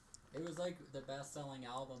re-released it. It was like the best-selling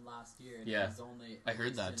album last year. And Yeah. it was only I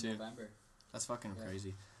heard that released too. in November. That's fucking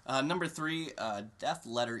crazy. Number 3, Death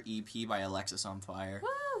Letter EP by Alexis on Fire.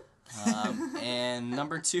 Woo! And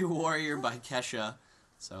number 2, Warrior by Kesha.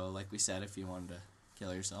 So, like we said, if you wanted to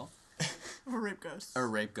kill yourself. Or Rape Ghost. Or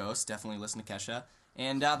Rape Ghost, definitely listen to Kesha.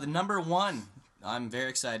 And the number 1, I'm very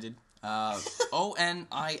excited.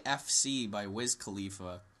 ONIFC by Wiz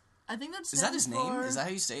Khalifa. I think that's. Is that his name? Is that how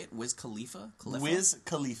you say it? Wiz Khalifa? Wiz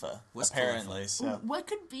Khalifa, apparently. So. What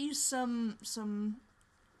could be some?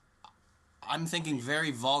 I'm thinking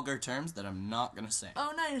very vulgar terms that I'm not gonna say.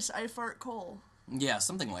 Oh, nice! I fart coal. Yeah,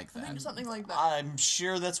 something like that. I think something like that. I'm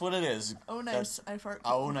sure that's what it is. Oh, nice! I fart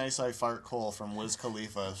coal. Oh, nice! I fart coal from Wiz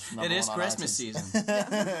Khalifa. It is Christmas season. Well,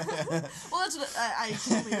 that's what I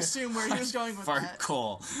can only assume where he was going with fart that.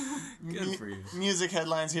 coal. Good for you. Music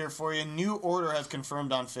headlines here for you. New Order have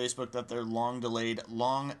confirmed on Facebook that their long-delayed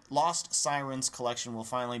Lost Sirens collection will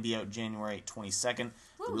finally be out January 22nd.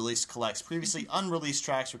 The release collects previously unreleased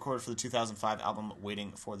tracks recorded for the 2005 album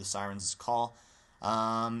Waiting for the Sirens' Call.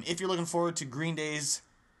 If you're looking forward to Green Day's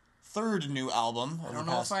third new album, I don't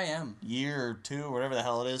know if I am. Year or two, or whatever the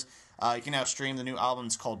hell it is, you can now stream the new album.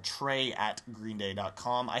 It's called Trey at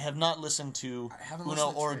greenday.com. I have not listened to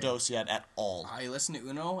Uno or Dos yet at all. I listened to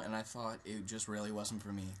Uno and I thought it just really wasn't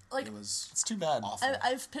for me. Like, it's too bad. Awful.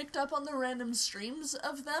 I've picked up on the random streams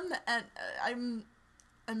of them, and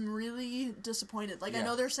I'm really disappointed. Like, I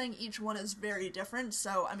know they're saying each one is very different,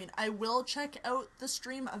 so, I mean, I will check out the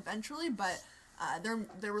stream eventually, but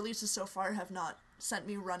their releases so far have not sent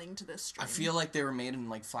me running to this stream. I feel like they were made in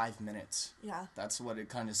like 5 minutes. Yeah. That's what it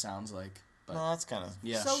kind of sounds like. But no, that's kind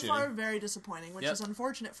of so far very disappointing, which is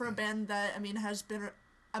unfortunate for a band that, I mean, has been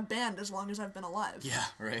a band as long as I've been alive. Yeah,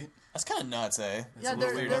 right? That's kind of nuts, eh? Yeah,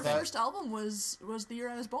 their first album was the year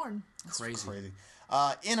I was born. That's crazy.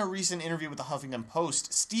 In a recent interview with the Huffington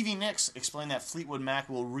Post, Stevie Nicks explained that Fleetwood Mac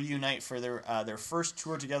will reunite for their first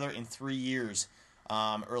tour together in 3 years.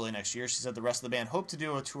 Early next year. She said the rest of the band hoped to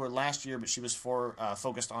do a tour last year, but she was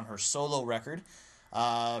focused on her solo record.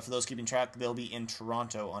 For those keeping track, they'll be in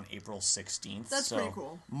Toronto on April 16th. That's pretty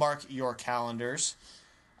cool. Mark your calendars.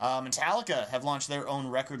 Metallica have launched their own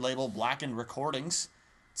record label, Blackened Recordings.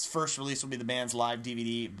 Its first release will be the band's live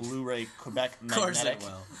DVD, Blu-ray Quebec Magnetic. Of course it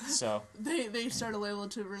will. So they start a label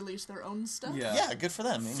to release their own stuff. Yeah, good for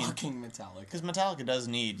them. Fucking Metallica. Because Metallica does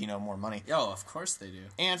need, more money. Oh, of course they do.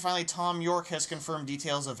 And finally, Tom York has confirmed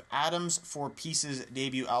details of Atoms for Peace's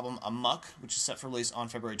debut album, Amok, which is set for release on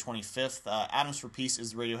February 25th. Atoms for Peace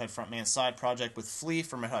is the Radiohead frontman's side project with Flea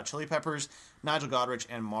from Red Hot Chili Peppers, Nigel Godrich,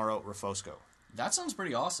 and Mauro Refosco. That sounds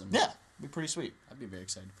pretty awesome. Yeah, it'd be pretty sweet. I'd be very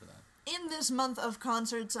excited for that. In this month of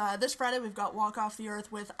concerts, this Friday we've got Walk Off the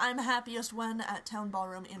Earth with I'm Happiest When at Town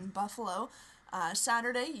Ballroom in Buffalo.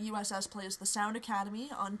 Saturday, USS plays the Sound Academy.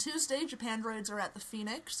 On Tuesday, Japandroids are at the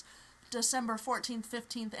Phoenix. December 14th,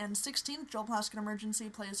 15th, and 16th, Joel Plaskett Emergency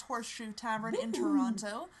plays Horseshoe Tavern in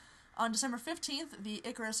Toronto. On December 15th, the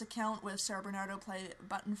Icarus Account with Sarah Bernardo play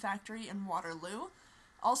Button Factory in Waterloo.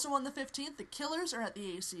 Also on the 15th, the Killers are at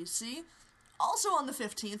the ACC. Also on the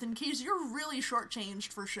 15th, in case you're really shortchanged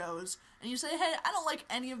for shows, and you say, hey, I don't like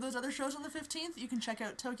any of those other shows on the 15th, you can check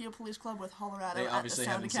out Tokyo Police Club with Hollerado They at obviously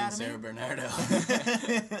the Sound haven't Academy. seen Sarah Bernardo.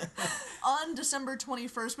 On December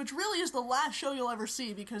 21st, which really is the last show you'll ever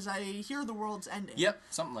see, because I hear the world's ending. Yep,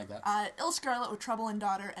 something like that. Il Scarlet with Trouble and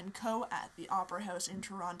Daughter and Co. at the Opera House in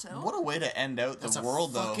Toronto. What a way to end out That's the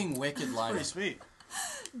world, though. fucking wicked lineup. Pretty sweet.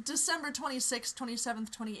 December 26th,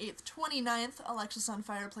 27th, 28th, 29th, Alexis on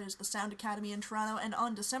Fire plays the Sound Academy in Toronto, and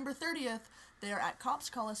on December 30th, they are at Cops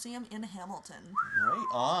Coliseum in Hamilton. Right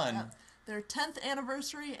on. Their 10th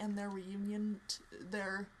anniversary and their reunion,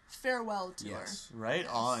 their farewell tour. Yes, right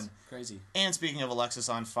on. Crazy. And speaking of Alexis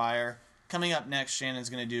on Fire, coming up next, Shannon's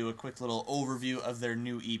going to do a quick little overview of their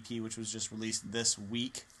new EP, which was just released this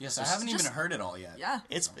week. Yes, I haven't even heard it all yet. Yeah.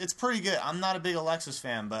 It's pretty good. I'm not a big Alexis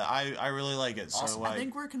fan, but I really like it. Awesome. So I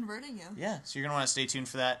think we're converting you. Yeah, so you're going to want to stay tuned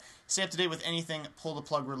for that. Stay up to date with anything Pull the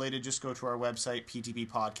Plug related. Just go to our website,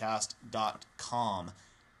 ptppodcast.com.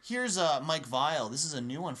 Here's Mike Vile. This is a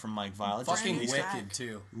new one from Mike Vile. Fucking wicked,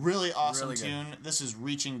 too. Really awesome Really good. tune. This is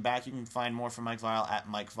Reaching Back. You can find more from Mike Vile at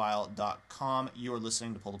mikevile.com. You're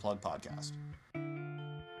listening to Pull the Plug Podcast.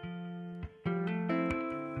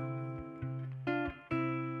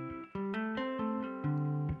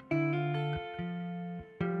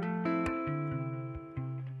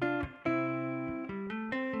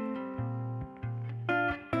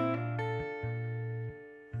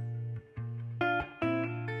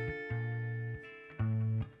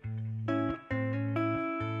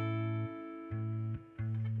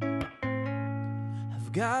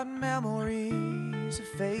 I've got memories of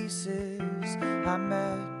faces I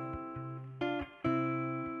met.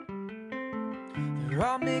 They're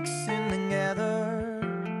all mixing together.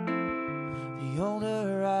 The The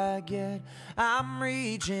older I get, I'm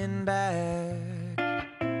reaching back.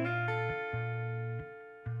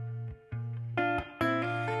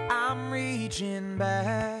 I'm reaching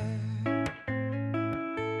back.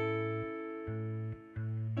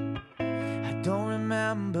 I don't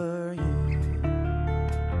remember you.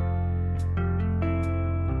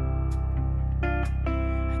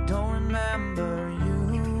 I don't remember you.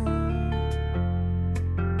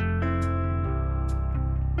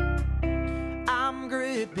 I'm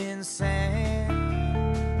gripping sand.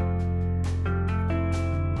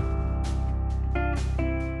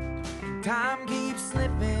 Time keeps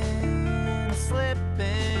slipping,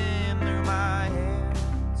 slipping through my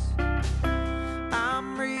hands.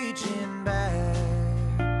 I'm reaching back.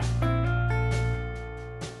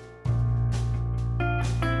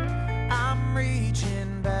 I'm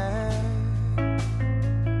reaching back.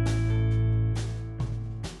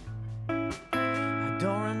 I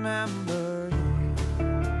don't remember you.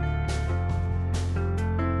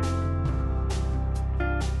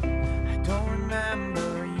 I don't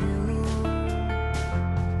remember you.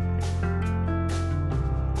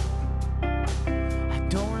 I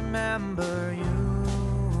don't remember you.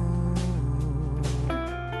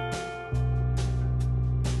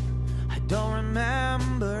 I don't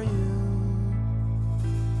remember you.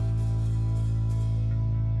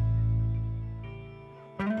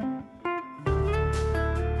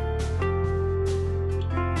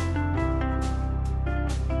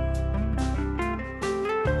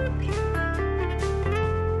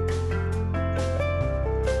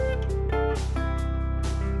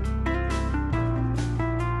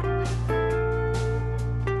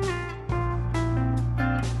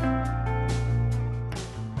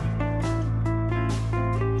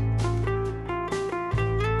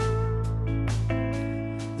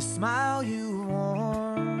 The smile you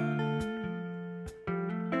worn,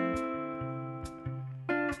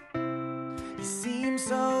 you seem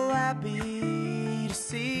so happy to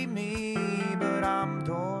see me, but I'm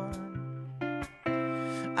torn.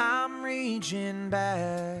 I'm reaching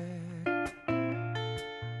back.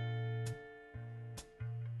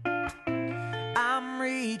 I'm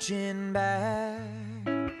reaching back.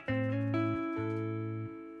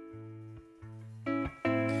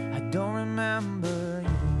 I don't remember you.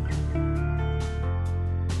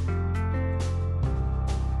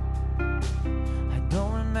 I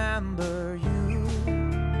don't remember you.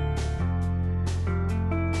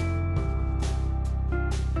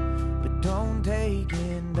 But don't take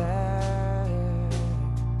it back.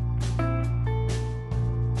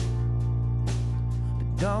 But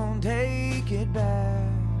don't take it back.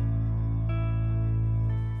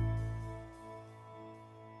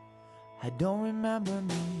 I don't remember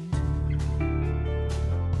me.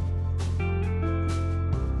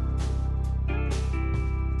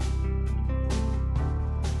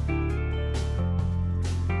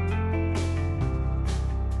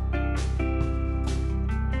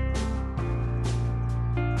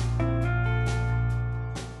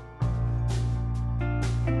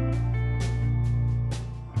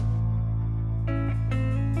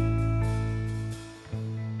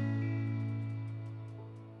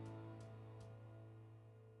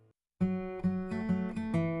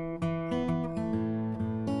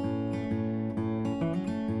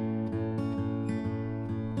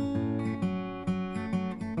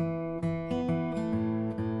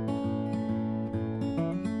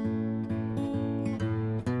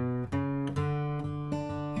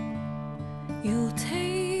 You'll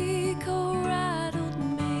take a rattled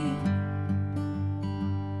mate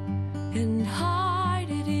and hide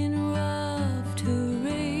it in rough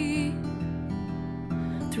terrain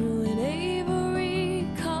through an ivory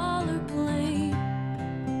color plane.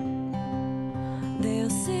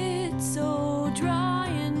 They'll sit so dry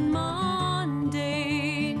and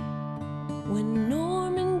mundane when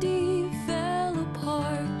Normandy fell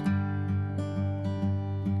apart,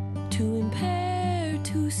 to impair,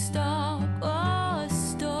 to stop a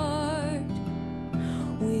start.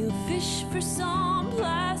 We'll fish for some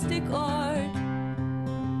plastic art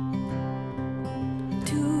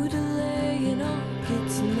to delay an arc.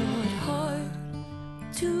 It's not hard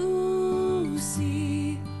to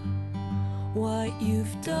see what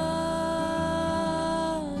you've done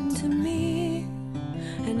to me,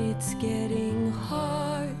 and it's getting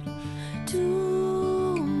hard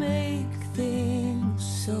to make things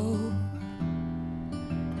so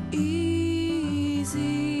easy.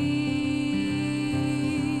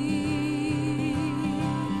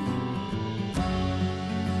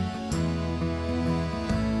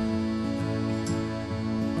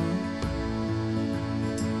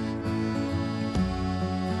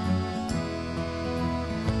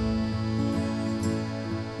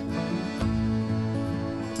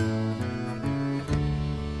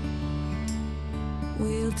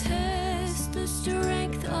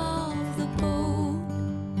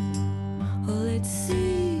 let's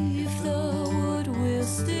see if the wood will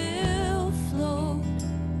still float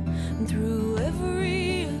through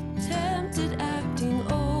every attempt at acting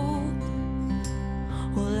old.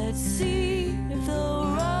 Well, let's see if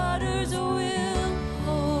the riders will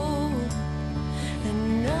hold.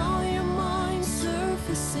 And now your mind's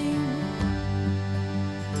surfacing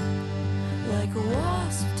like a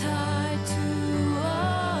wasp tied to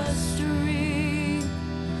a string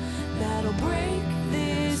that'll break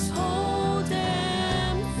this whole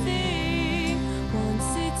damn thing.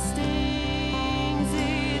 Once it stings,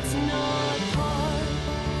 it's not hard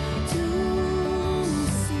to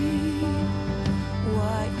see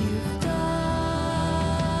what you've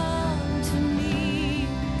done to me,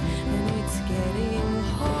 and it's getting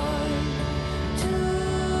hard to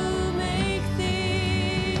make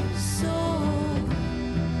things so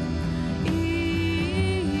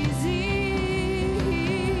easy.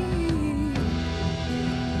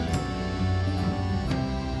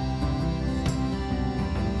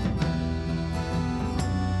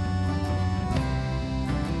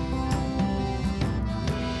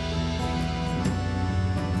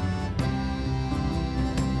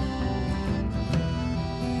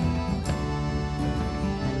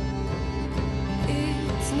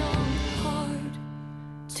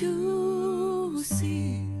 It's not hard to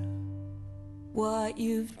see what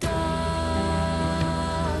you've done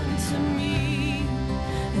to me,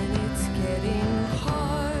 and it's getting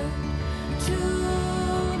hard to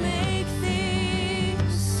make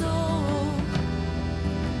things so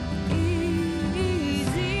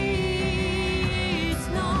easy. It's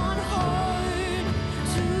not hard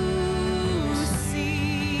to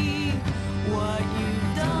see what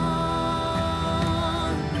you've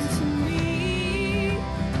done to me.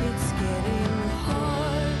 It's getting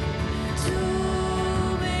hard to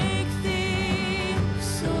make things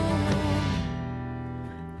so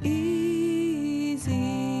easy.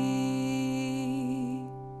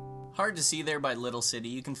 Hard to See there by Little City.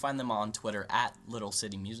 You can find them on Twitter at Little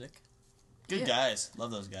City Music. Good guys.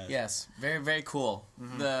 Love those guys. Yes, very, very cool.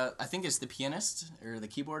 I think it's the pianist or the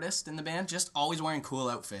keyboardist in the band, just always wearing cool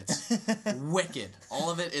outfits. Wicked. All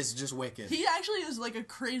of it is just wicked. He actually is like a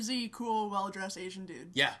crazy, cool, well-dressed Asian dude.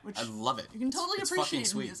 Yeah, which I love it. you can totally It's appreciate fucking in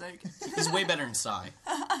sweet. music. He's way better than Psy.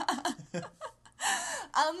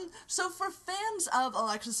 So for fans of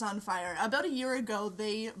Alexis on Fire, about a year ago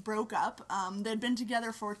they broke up. They'd been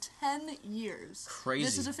together for 10 years. Crazy.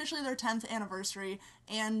 This is officially their 10th anniversary,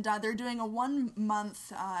 and they're doing a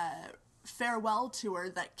 1-month farewell tour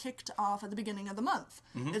that kicked off at the beginning of the month.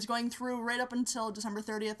 It's going through right up until December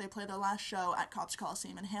 30th. They play their last show at Cops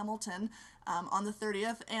Coliseum in Hamilton on the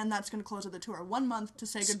 30th, and that's going to close out the tour. 1 month to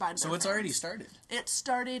say goodbye to So their it's fans. already started. It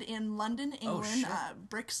started in London, England, shit.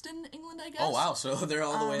 Brixton, England, I guess. Oh, wow. So they're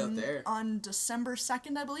all the way out there. On December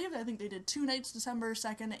 2nd, I believe. I think they did 2 nights, December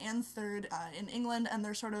 2nd and 3rd in England, and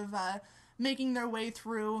they're sort of making their way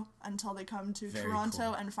through until they come to Very Toronto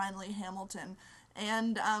cool. and finally Hamilton.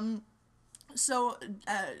 And so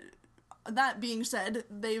that being said,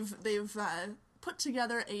 they've put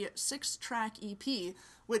together a 6-track EP,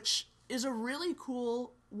 which is a really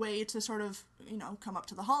cool way to sort of, come up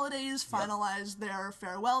to the holidays, finalize their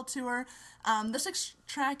farewell tour. The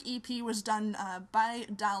 6-track EP was done by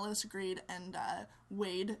Dallas Greed and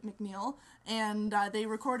Wade McNeil, and they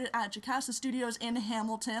recorded at Jacassa Studios in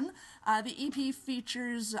Hamilton. The EP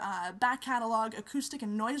features back catalog, acoustic,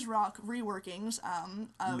 and noise rock reworkings.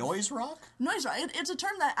 Noise rock? Noise rock. It's a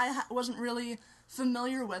term that I wasn't really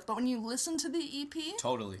familiar with, but when you listen to the EP,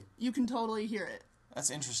 Totally. you can totally hear it. That's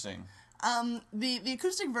interesting. The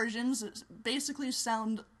acoustic versions basically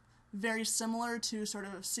sound very similar to sort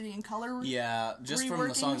of City and Color. Yeah, just from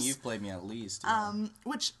the song reworkings. you've played me at least. Yeah.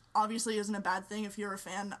 Which obviously isn't a bad thing if you're a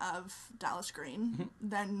fan of Dallas Green.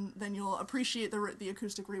 Then you'll appreciate the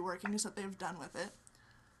acoustic reworkings that they've done with it.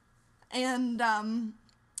 And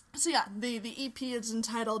so yeah, the EP is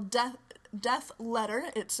entitled Death Letter.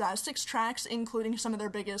 It's 6 tracks, including some of their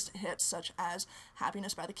biggest hits, such as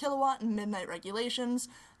Happiness by the Kilowatt and Midnight Regulations.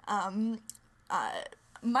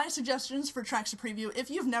 My suggestions for tracks to preview,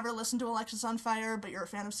 if you've never listened to Alexis on Fire, but you're a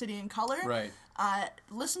fan of City and Color, Right.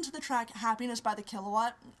 Listen to the track Happiness by the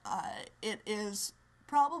Kilowatt. It is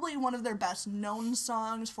probably one of their best known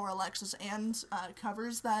songs for Alexis and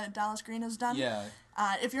covers that Dallas Green has done. Yeah.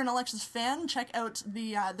 If you're an Alexis fan, check out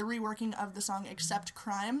the reworking of the song Accept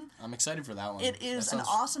Crime. I'm excited for that one. It is That an sounds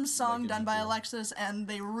awesome song like it'd done be by cool. Alexis, and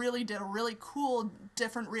they really did a really cool,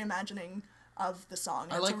 different reimagining of the song.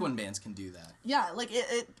 I It's like a- when bands can do that. Yeah, like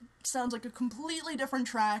it sounds like a completely different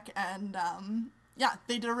track, and yeah,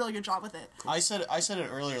 they did a really good job with it. I said it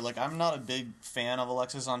earlier. Like, I'm not a big fan of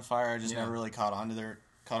Alexis on Fire. I just Yeah. never really caught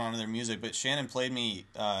caught on to their music, but Shannon played me,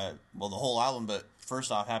 the whole album, but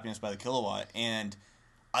first off, Happiness by the Kilowatt, and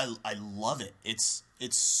I love it. It's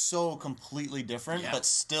so completely different, but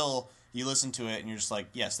still, you listen to it and you're just like,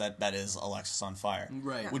 yes, that is Alexis on Fire.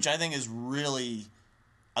 Right. Which I think is really...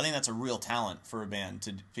 I think that's a real talent for a band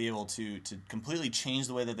to be able to completely change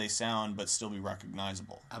the way that they sound, but still be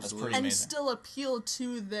recognizable. Absolutely. That's pretty and amazing. still appeal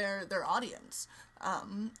to their audience,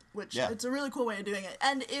 which Yeah. it's a really cool way of doing it.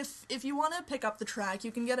 And if you want to pick up the track,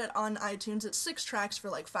 you can get it on iTunes. It's 6 tracks for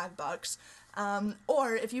like $5.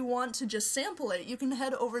 Or if you want to just sample it, you can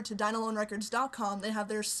head over to DynaloneRecords.com. They have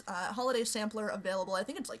their holiday sampler available. I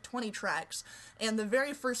think it's like 20 tracks. And the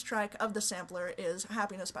very first track of the sampler is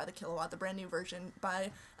Happiness by the Kilowatt, the brand new version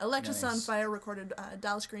by Alexis on Fire, recorded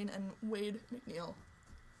Dallas Green and Wade McNeil.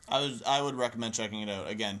 I would recommend checking it out.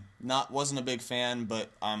 Again, wasn't a big fan, but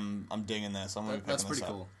I'm digging this. I'm gonna be picking That's this pretty up.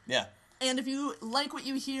 cool. Yeah. And if you like what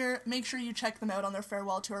you hear, make sure you check them out on their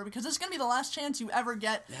farewell tour, because it's going to be the last chance you ever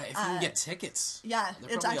get. Yeah, if you can get tickets. Yeah,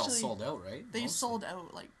 They're it's probably actually all sold out, right? They Mostly. sold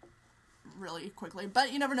out like really quickly,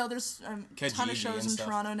 but you never know. There's a ton Kijiji of shows and in stuff.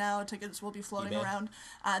 Toronto now. Tickets will be floating eBay. around.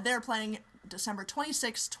 They're playing December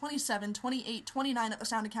 26, 27, 28, 29 at the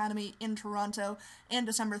Sound Academy in Toronto, and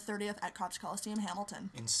December 30th at Cops Coliseum, Hamilton.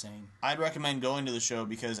 Insane. I'd recommend going to the show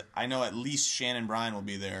because I know at least Shannon Bryan will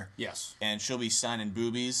be there. Yes. And she'll be signing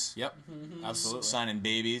boobies. Yep. Absolutely. Signing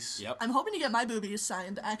babies. Yep. I'm hoping to get my boobies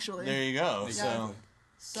signed, actually. There you go. Exactly.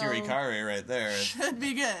 So, Kiri Kare right there. should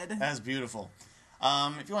be good. That's beautiful.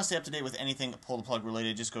 If you want to stay up to date with anything Pull the Plug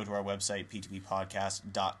related, just go to our website,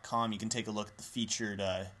 p2ppodcast.com. You can take a look at the featured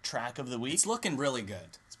track of the week. It's looking really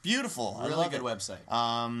good. It's beautiful. I Really love good it. website.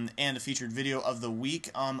 And a featured video of the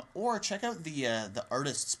week. Or check out the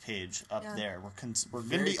artists page up Yeah. there. We're going to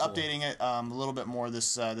Very be cool. updating it a little bit more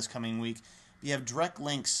this coming week. You have direct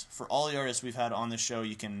links for all the artists we've had on the show.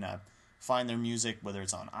 You can find their music, whether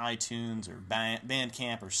it's on iTunes or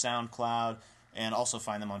Bandcamp or SoundCloud, and also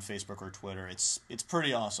find them on Facebook or Twitter. It's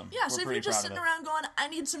pretty awesome. Yeah, We're so if pretty you're just proud of sitting it. around going, I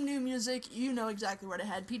need some new music, you know exactly where to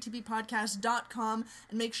head, ptppodcast.com,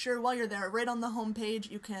 and make sure while you're there, right on the homepage,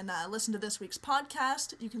 you can listen to this week's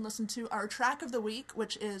podcast. You can listen to our track of the week,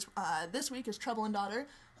 which is, this week is Trouble and Daughter,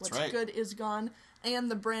 What's right. Good Is Gone, and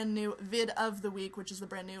the brand new vid of the week, which is the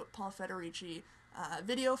brand new Paul Federici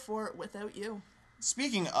video for Without You.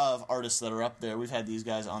 Speaking of artists that are up there, we've had these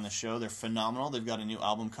guys on the show. They're phenomenal. They've got a new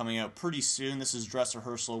album coming out pretty soon. This is Dress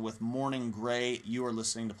Rehearsal with Morning Gray. You are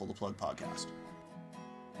listening to Pull the Plug Podcast.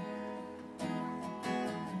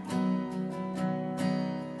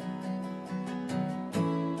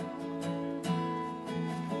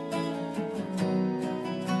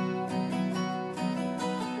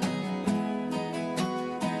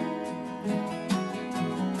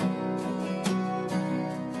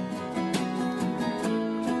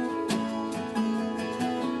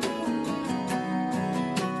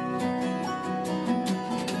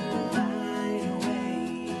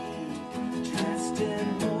 Try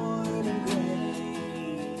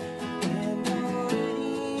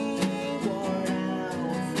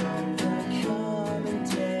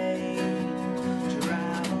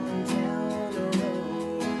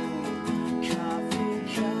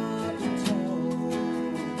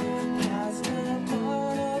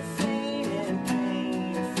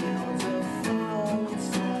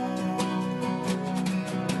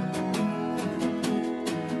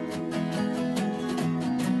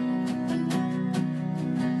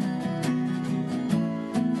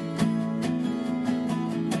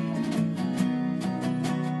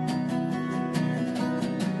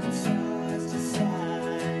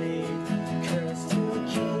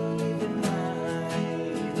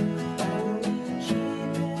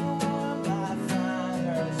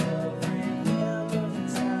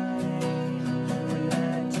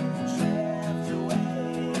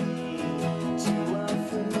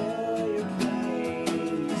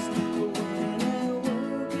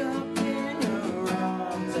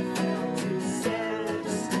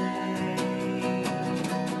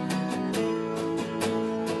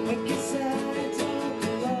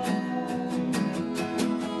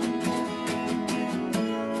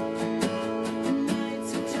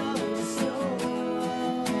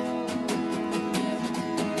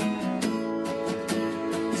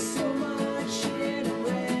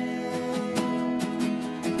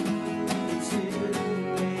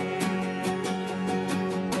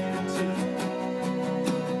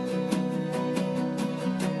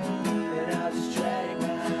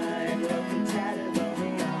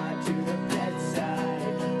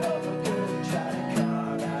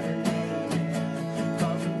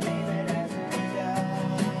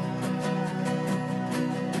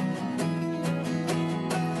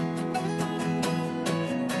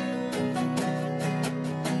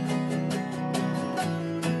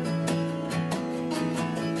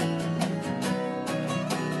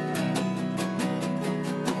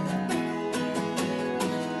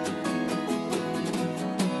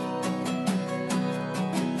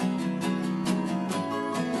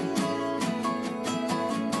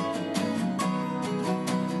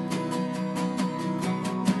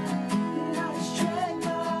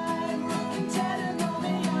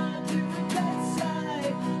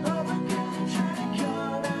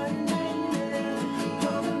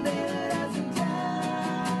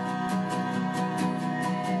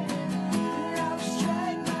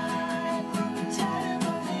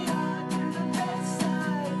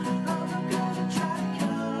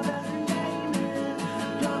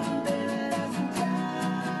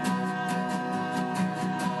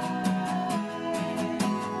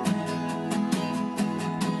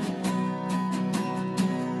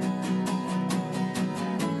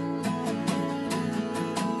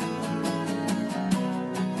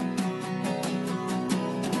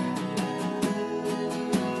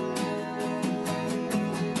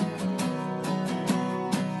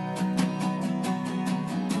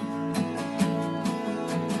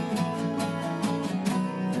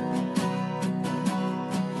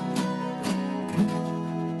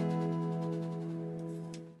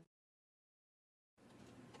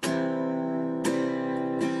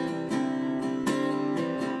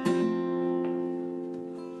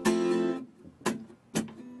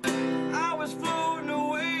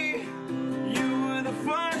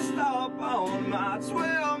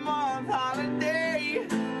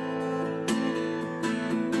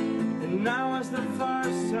Now it's the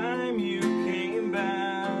first time you came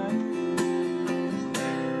back.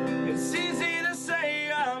 It's easy to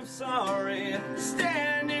say I'm sorry,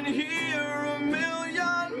 standing here a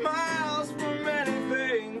million miles from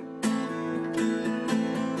anything.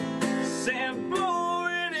 Sand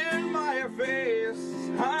blowing in my face,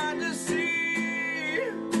 hard to see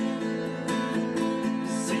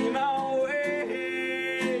my way,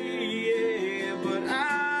 but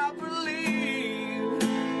I believe.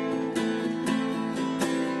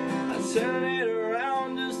 I turn it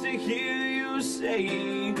around just to hear you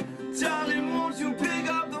say, darling, won't you pick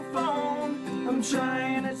up the phone? I'm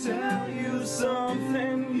trying to tell you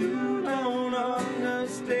something you don't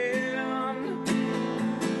understand.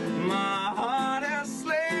 My heart has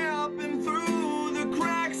slipping through the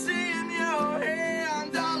cracks in your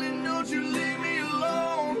hand. Darling, don't you leave me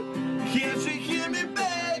alone. Can't you hear me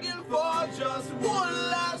begging for just one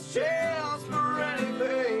last chance for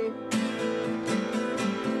anything?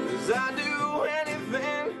 'Cause I'd do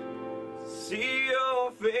anything to see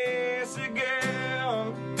your face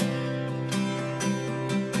again.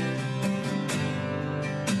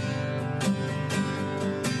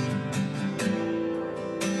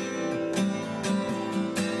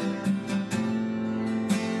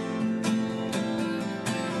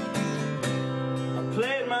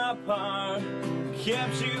 Played my part,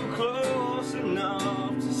 kept you close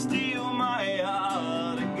enough to steal my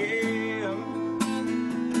heart again.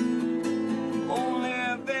 Only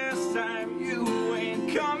this time you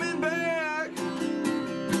ain't coming back.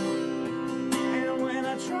 And when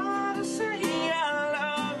I try to say I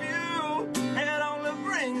love you, it only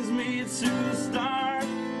brings me to the start.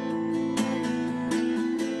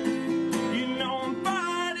 You know I'm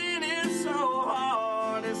fighting it so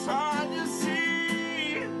hard, it's hard to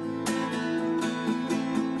see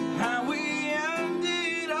how we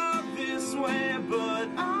ended up this way, but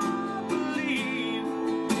I believe.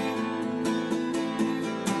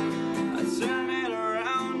 I turn it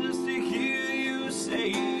around just to hear you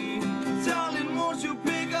say, darling, won't you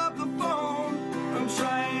pick up the phone? I'm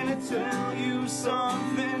trying to tell you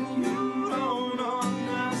something you don't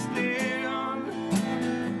understand.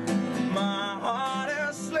 My heart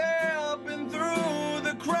is slipping through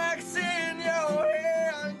the cracks in your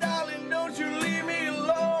hand. Darling, don't you leave me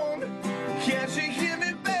alone. Can't you hear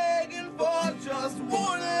me begging for just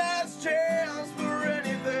one last chance for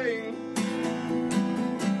anything?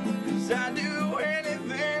 'Cause I'd do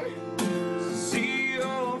anything to see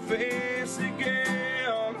your face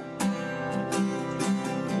again.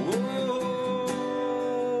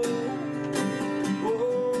 Whoa, whoa.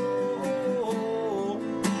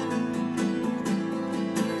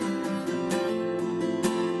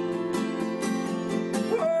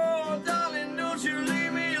 Whoa, darling, don't you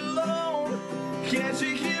leave me alone. Can't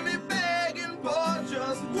you hear me begging for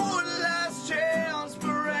just one last chance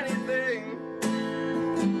for anything?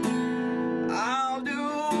 I'll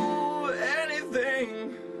do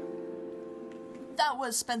anything. That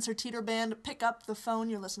was Spencer Teeter Band. Pick up the phone.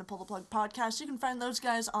 You're listening to Pull the Plug Podcast. You can find those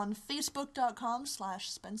guys on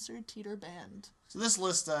Facebook.com/Spencer Teeter Band. So this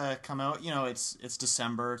list come out. You know, it's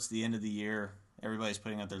December. It's the end of the year. Everybody's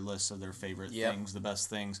putting out their lists of their favorite things, the best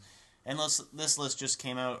things. And this list just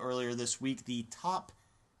came out earlier this week. The top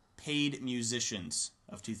paid musicians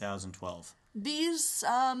of 2012. These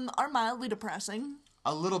are mildly depressing.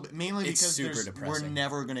 A little bit, mainly It's because super we're depressing.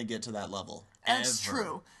 never going to get to that level. That's Ever.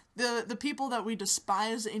 true. The people that we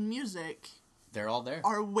despise in music They're all there.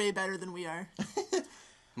 are way better than we are.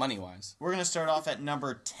 Money-wise. We're going to start off at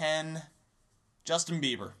number 10, Justin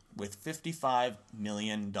Bieber, with $55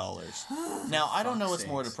 million. Now, I don't know what's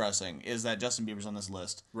more depressing, is that Justin Bieber's on this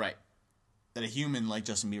list. Right. That a human like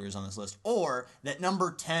Justin Bieber is on this list. Or that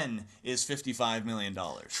number 10 is $55 million.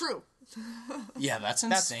 True. Yeah, that's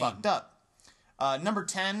That's insane. fucked up. Number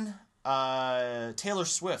 10, Taylor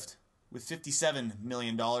Swift with $57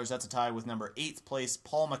 million. That's a tie with number 8th place,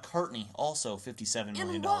 Paul McCartney, also $57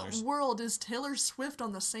 million. In what world is Taylor Swift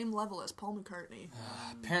on the same level as Paul McCartney?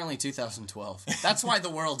 Apparently 2012. That's why the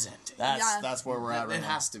world's ending. That's where we're at right It now.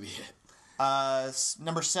 has to be it.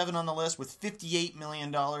 Number 7 on the list with $58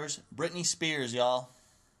 million, Britney Spears, y'all.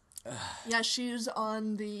 Yeah, she's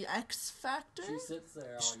on the X Factor. She sits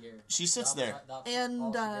there all year. She sits there.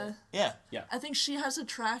 And Yeah. I think she has a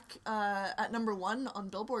track at number 1 on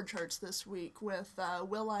Billboard charts this week with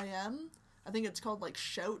will.i.am. I think it's called like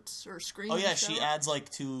Shouts or Scream. Oh yeah, Shout. she adds like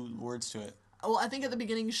 2 words to it. Well, I think at the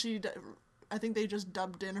beginning I think they just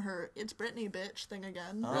dubbed in her "It's Britney, bitch" thing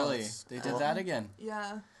again. Really? They did that again?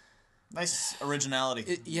 Yeah. Nice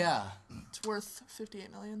originality. Yeah. It's worth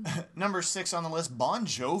 $58 million. Number 6 on the list, Bon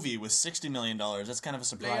Jovi with $60 million. That's kind of a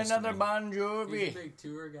surprise. Play another to me. Bon He's a Jovi. big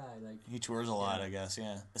tour guy. Like He tours a lot, I guess.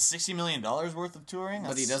 Yeah, $60 million worth of touring.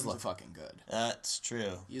 But he That's- does look fucking good. That's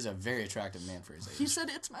true. He's a very attractive man for his age. He said,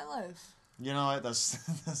 "It's my life." You know what?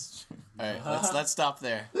 That's true. All right, let's stop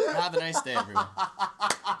there. Have a nice day, everyone.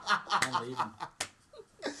 I'm leaving.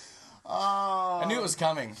 I knew it was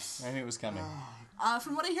coming.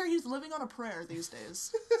 From what I hear, he's living on a prayer these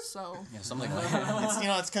days. So Yeah, something like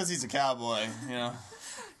that. It's because he's a cowboy.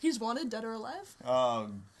 he's wanted, dead or alive.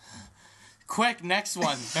 Quick, next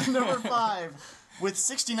one. Number 5 with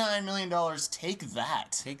 $69 million. Take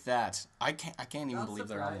that. Take that. I can't even That believe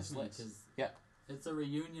they're on this surprised me, list. 'cause Yeah. It's a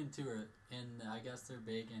reunion tour, and I guess they're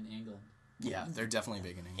big in England. Yeah, they're definitely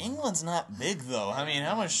big in England. England's not big though. I mean,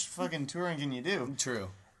 how much fucking touring can you do? True.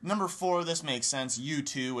 Number 4, this makes sense.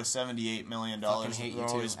 U2 with $78 million. Fucking hate you They're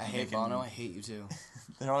too. always I hate making- Bono. I hate you too.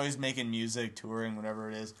 They're always making music, touring, whatever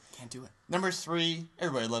it is. Can't do it. Number 3,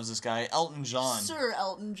 everybody loves this guy, Elton John. Sir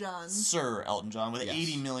Elton John. Sir Elton John with Yes.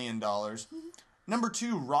 $80 million. Number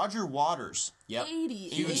 2, Roger Waters. Yep.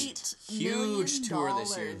 $88 Huge tour million.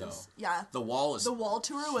 this year, though. Yeah. The Wall is The Wall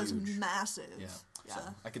tour was huge. massive. Yeah. Yeah. So,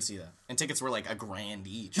 I could see that. And tickets were like $1,000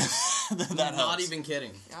 each. That Not helps. even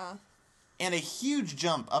kidding. Yeah. And a huge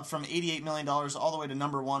jump up from $88 million all the way to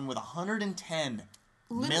number 1 with $110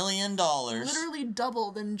 million. Literally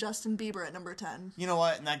double than Justin Bieber at number 10. You know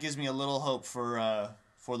what? And that gives me a little hope for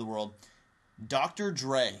the world. Dr.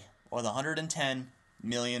 Dre with $110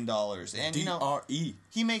 million. And D-R-E.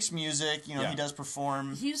 he makes music. Yeah. He does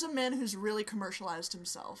perform. He's a man who's really commercialized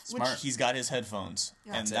himself. Smart. He's got his headphones,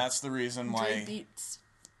 Yeah. and That's it. that's the reason Which Dre why Beats.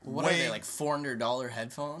 What are they, like $400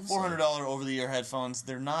 headphones? $400 over-the-ear headphones.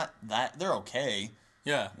 They're not that. They're okay.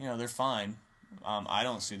 Yeah. They're fine. I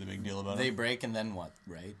don't see the big deal about They it. break and then what,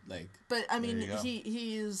 right? Like. But I mean, you go.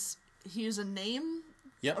 he's a name.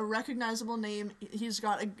 Yep. A recognizable name. He's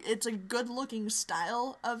got it's a good looking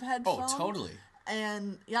style of headphone. Oh, totally.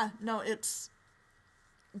 And yeah, no, it's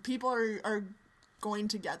people are going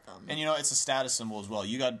to get them. And it's a status symbol as well.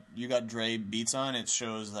 You got Dre Beats on. It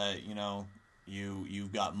shows that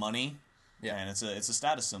you've got money. Yeah. And it's a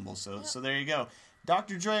status symbol. So there you go.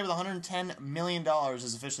 Dr. Dre with $110 million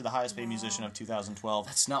is officially the highest paid musician of 2012.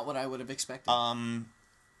 That's not what I would have expected.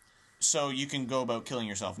 So you can go about killing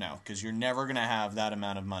yourself now because you're never gonna have that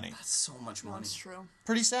amount of money. That's so much money. That's true.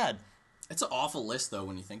 Pretty sad. It's an awful list, though,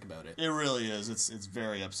 when you think about it. It really is. It's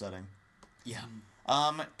very upsetting. Yeah.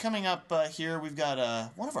 Coming up here, we've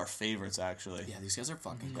got one of our favorites, actually. Yeah, these guys are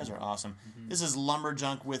fucking You guys cool. are awesome. This is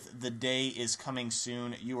Lumberjunk with The Day Is Coming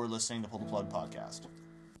Soon. You are listening to Pull the Plug Podcast.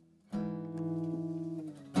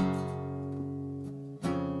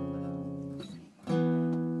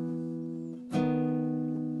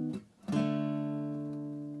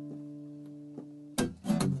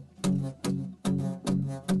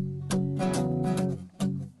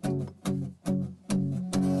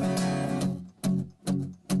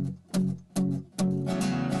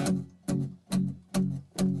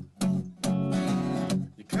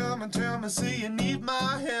 You come and tell me, say you need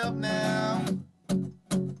my help now.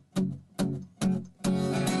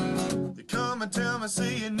 You come and tell me,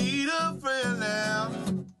 say you need a friend now.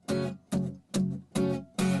 You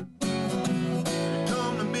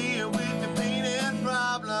come to me with your pain and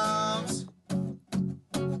problems.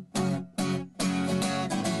 You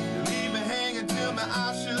leave me hanging till my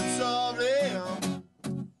I should solve them.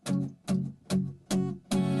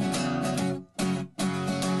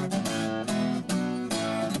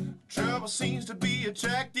 Trouble seems to be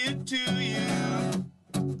attracted to you.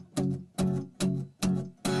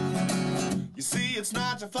 You see, it's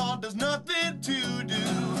not your fault, there's nothing to do.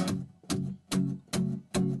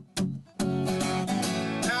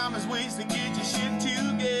 Time is wasting, get your shit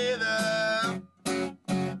together.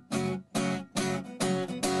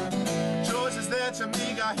 Choices that you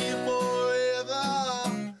make are here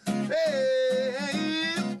forever.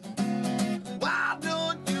 Hey, why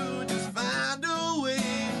don't you just find a way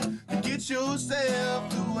to get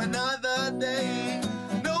yourself through another day?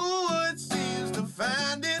 No one seems to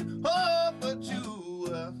find it hard but you.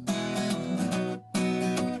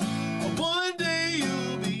 One day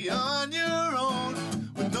you'll be on your own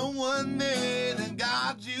with no one there to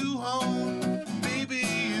guide you home. Maybe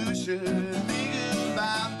you should think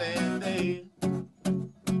about that day.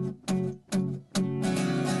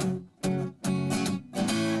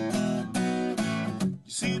 You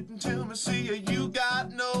sit and tell me, see you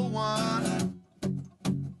got no one.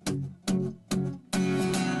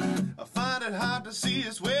 I find it hard to see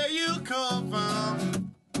it's where you come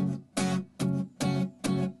from.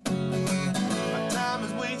 My time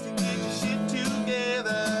is wasting, get your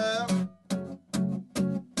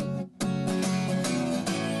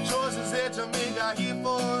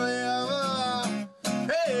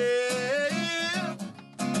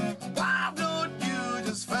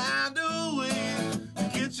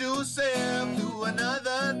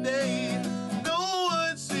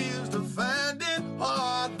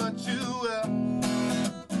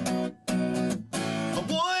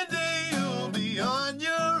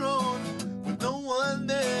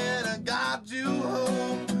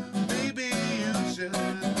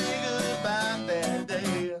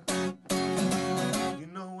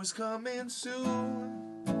coming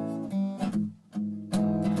soon.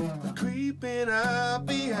 Creeping up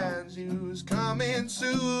behind you's coming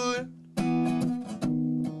soon.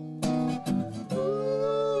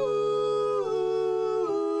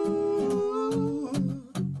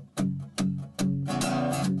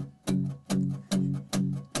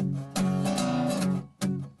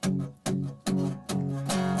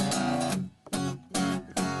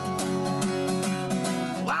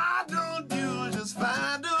 Why don't you just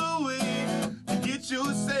find a way to get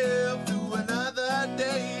yourself through another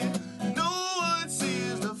day? No one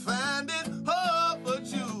seems to find it hard but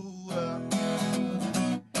you.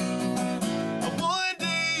 One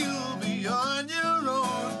day you'll be on your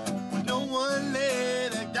own with no one there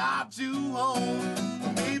that got you home.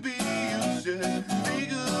 Maybe you should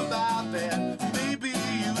think about that. Maybe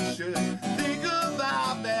you should think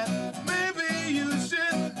about that. Maybe you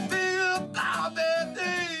should think about that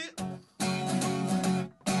day.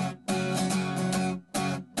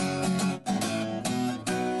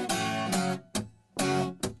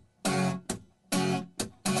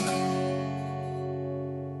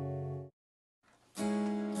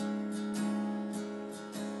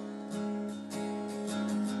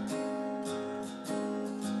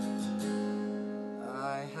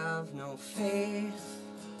 I have no faith,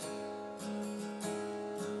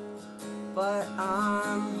 but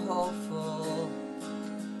I'm hopeful.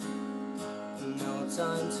 No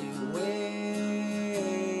time to waste,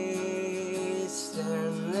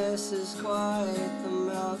 and this is quite the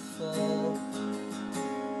mouthful.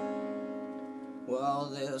 Well,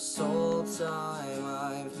 this whole time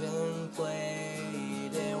I've been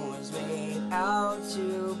played, it was made out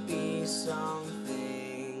to be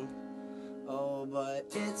something. Oh, but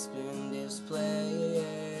it's been displaced,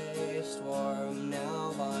 warm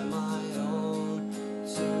now by my own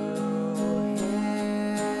two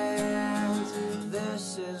hands.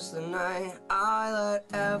 This is the night I let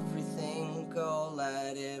everything go,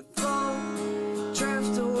 let it flow,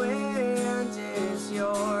 drift away, and it's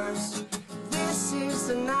yours. This is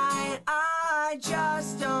the night I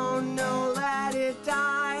just don't know, let it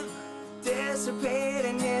die, dissipate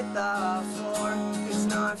and hit the floor. It's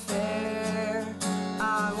not fair,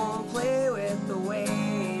 I won't play with the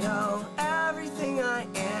weight of everything I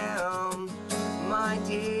am. My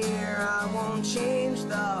dear, I won't change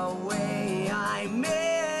the way I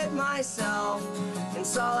made myself, and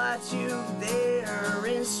saw that you there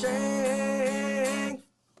in strength.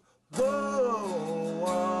 Whoa,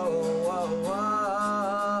 whoa, whoa, whoa.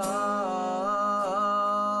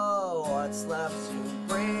 What's left to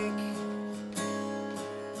break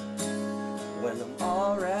when I'm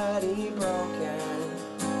already broken?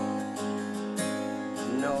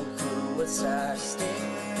 No clue what's at stake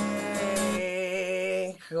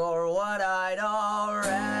or what I'd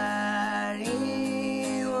already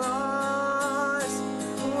lost.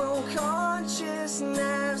 Will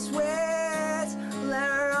consciousness wait,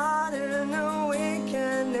 let on an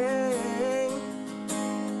awakening?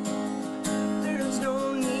 There's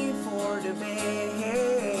no need for debate,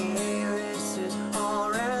 this is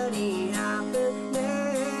already happening.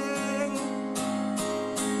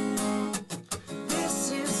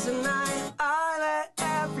 This is the night I let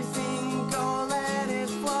everything go, let it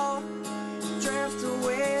flow, drift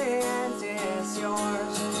away, and it's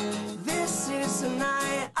yours. This is the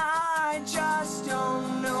night I just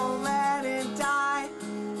don't know, let it die,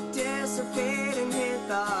 dissipate and hit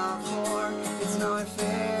the floor. It's not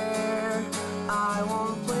fair, I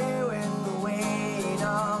won't play with the weight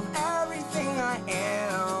of everything I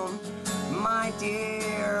am. My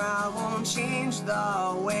dear, I won't change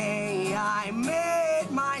the way I made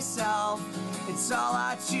myself. It's all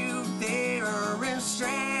I choose there in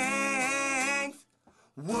strength.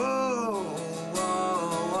 Whoa, whoa,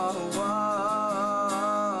 whoa, whoa.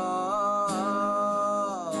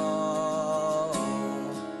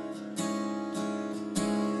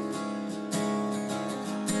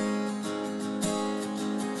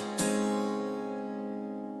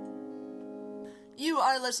 You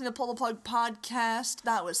are listening to Pull the Plug Podcast.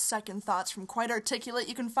 That was Second Thoughts from Quite Articulate.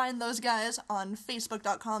 You can find those guys on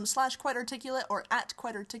Facebook.com/QuiteArticulate or at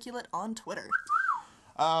Quite Articulate on Twitter.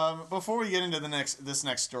 Before we get into this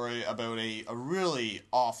next story about a really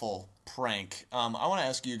awful prank, I want to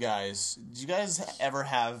ask you guys, did you guys ever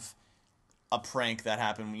have a prank that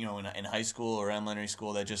happened, in high school or elementary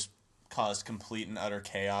school that just caused complete and utter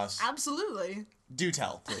chaos? Absolutely. Do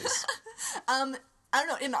tell, please. I don't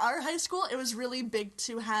know, in our high school, it was really big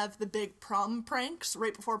to have the big prom pranks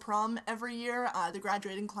right before prom every year. The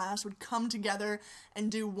graduating class would come together and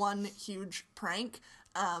do one huge prank.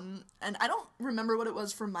 And I don't remember what it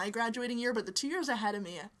was for my graduating year, but the 2 years ahead of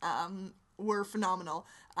me were phenomenal.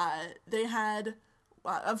 They had...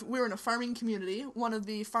 we were in a farming community. One of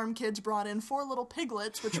the farm kids brought in 4 little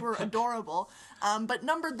piglets, which were adorable, but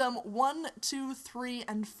numbered them 1, 2, 3,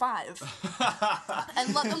 and 5,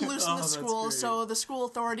 and let them loose in the school. So the school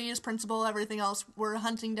authorities, principal, everything else were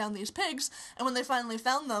hunting down these pigs, and when they finally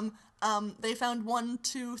found them, they found 1,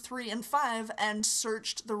 2, 3, and 5, and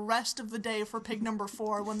searched the rest of the day for pig number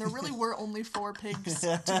 4 when there really were only 4 pigs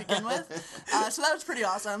to begin with. So that was pretty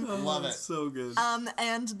awesome. Love it. So good.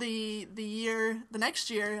 And the next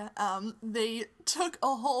year, they took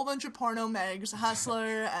a whole bunch of porno mags,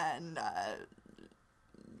 Hustler and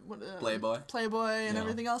Playboy and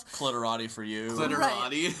everything else. Clitorati for you.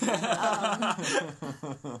 Clitorati.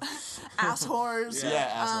 Ass whores.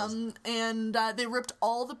 Yeah, ass whores. And they ripped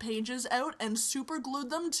all the pages out and super glued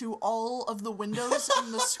them to all of the windows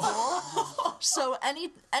in the school. So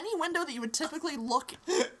any window that you would typically look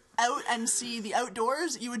out and see the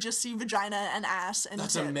outdoors, you would just see vagina and ass and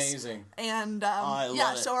That's tits. amazing. And I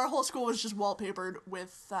love it. so our whole school was just wallpapered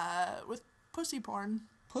with pussy porn.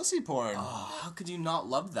 Pussy porn. Oh, how could you not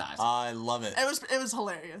love that? I love it. It was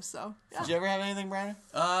hilarious. So yeah. Did you ever have anything, Brandon?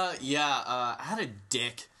 I had a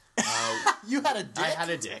dick. You had a dick? I had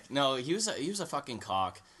a dick. No, he was a fucking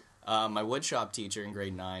cock. My woodshop teacher in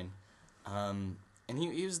grade 9. And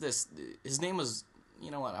he was this. His name was. You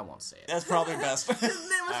know what? I won't say it. That's probably best. His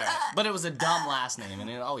name was But it was a dumb last name, and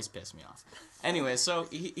it always pissed me off. Anyway, so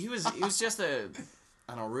he was just a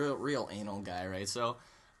real anal guy, right? So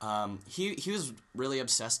he was really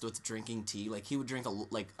obsessed with drinking tea. Like he would drink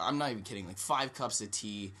I'm not even kidding, like 5 cups of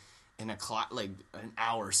tea in an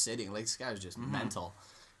hour sitting. Like this guy was just mental.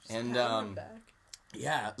 And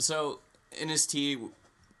yeah, so in his tea,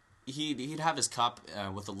 he'd have his cup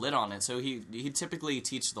with a lid on it. So he'd typically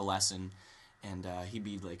teach the lesson. And he'd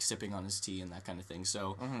be like sipping on his tea and that kind of thing.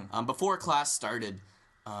 So before class started,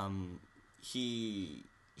 he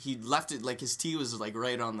left it, like his tea was like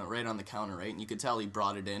right on the counter, right? And you could tell he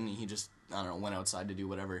brought it in. And he just went outside to do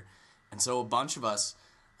whatever. And so a bunch of us,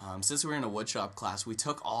 since we were in a woodshop class, we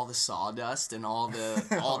took all the sawdust and all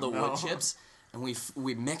the wood chips, and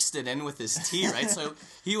we mixed it in with his tea, right? So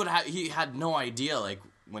he had no idea like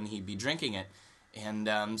when he'd be drinking it.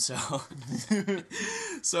 And so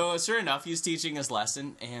sure enough, he's teaching his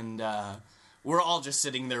lesson, and we're all just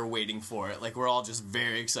sitting there waiting for it. Like, we're all just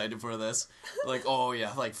very excited for this. Like, oh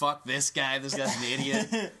yeah, like, fuck this guy's an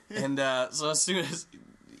idiot. And so as soon as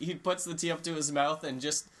he puts the tea up to his mouth and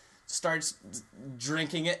just starts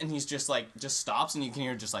drinking it, and he's just stops, and you can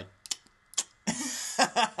hear just like,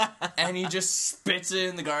 and he just spits it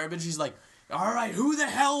in the garbage. He's like, all right, who the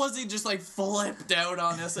hell was he? Just like flipped out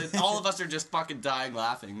on us, and all of us are just fucking dying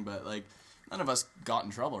laughing. But like, none of us got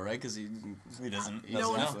in trouble, right? Because he doesn't.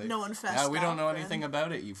 No one fessed Yeah, we don't up, know man. anything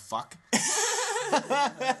about it. You fuck.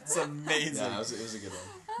 That's amazing. Yeah, it was a good one.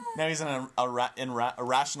 Now he's in a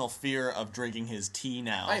irrational fear of drinking his tea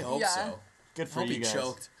now. I hope so. Good for Hope you he guys.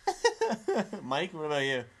 choked. Mike, what about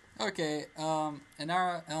you? Okay, in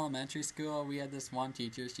our elementary school, we had this one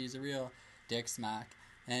teacher. She's a real dick smack.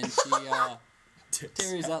 And she,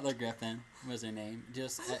 Terry Zettler Griffin was her name.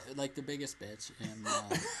 Just, like, the biggest bitch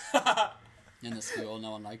in the school.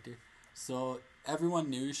 No one liked her. So,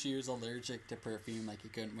 everyone knew she was allergic to perfume. Like,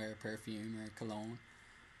 you couldn't wear perfume or cologne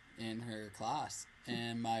in her class.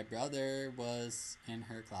 And my brother was in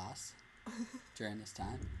her class during this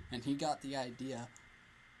time. And he got the idea,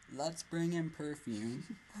 let's bring in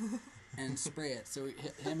perfume and spray it. So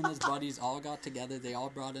him and his buddies all got together. They all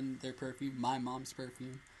brought in their perfume, my mom's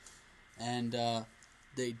perfume. And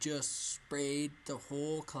they just sprayed the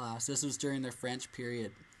whole class. This was during their French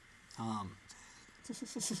period.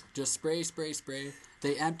 Just spray.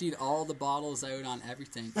 They emptied all the bottles out on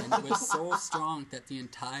everything. And it was so strong that the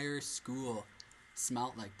entire school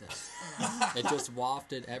smelled like this. It just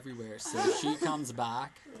wafted everywhere. So she comes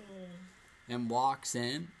back and walks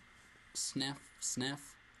in. Sniff.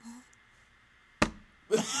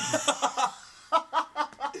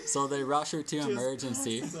 So they rush her to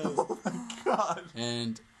emergency. Oh my god.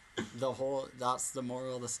 And that's the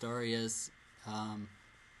moral of the story is,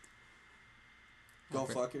 Go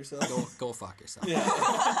fuck yourself. Go fuck yourself. Yeah.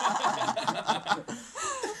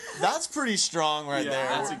 That's pretty strong right there.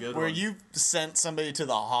 That's a good where one. you sent somebody to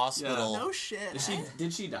the hospital. No shit.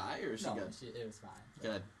 Did she die or is she No, good? it was fine.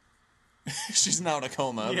 Good. She's now in a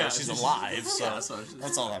coma, Yeah, but she's alive, so yeah, so she's-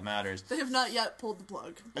 that's all that matters. They have not yet pulled the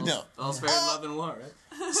plug. No. All's fair in love and war,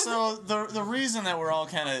 right? So the reason that we're all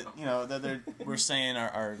kind of we're saying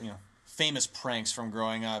our famous pranks from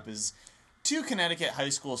growing up is 2 Connecticut high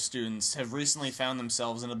school students have recently found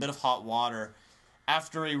themselves in a bit of hot water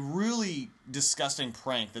after a really disgusting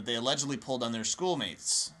prank that they allegedly pulled on their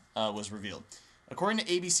schoolmates. was revealed. According to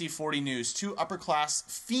ABC 40 News, 2 upper-class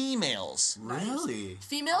females. Really?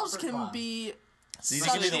 Females can be These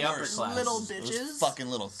such can be the worst. little Those bitches. fucking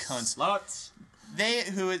little cunts. Sluts.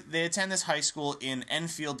 They attend this high school in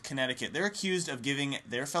Enfield, Connecticut. They're accused of giving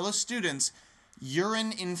their fellow students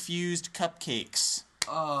urine-infused cupcakes.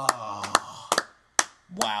 Oh.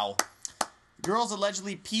 Wow. Girls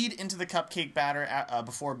allegedly peed into the cupcake batter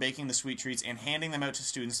before baking the sweet treats and handing them out to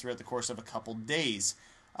students throughout the course of a couple days.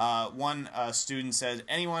 One student said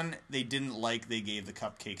anyone they didn't like, they gave the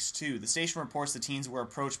cupcakes to. The station reports the teens were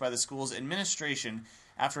approached by the school's administration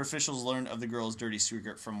after officials learned of the girls' dirty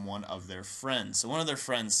secret from one of their friends. So one of their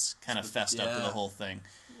friends kind of fessed up to the whole thing.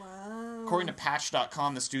 Wow. According to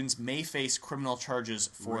Patch.com, the students may face criminal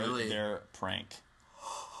charges for their prank.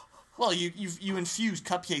 Well, you infuse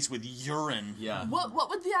cupcakes with urine. Yeah. What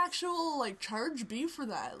would the actual charge be for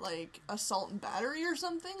that? Like assault and battery or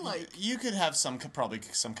something? Like you could have probably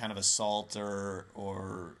some kind of assault or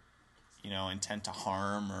intent to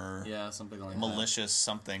harm or something like malicious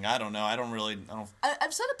something. I don't know.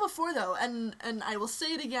 I've said it before though, and I will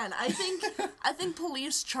say it again. I think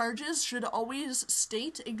police charges should always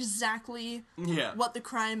state exactly what the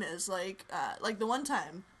crime is. Like the one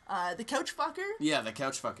time. The couch fucker? Yeah, the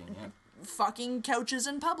couch fucking, yeah. Fucking couches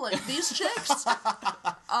in public. These chicks,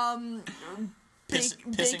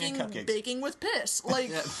 pissing in cupcakes. Baking with piss.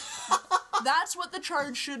 Like, that's what the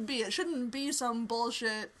charge should be. It shouldn't be some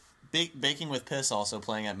bullshit. Baking with Piss also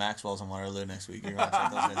playing at Maxwell's in Waterloo next week. You're going to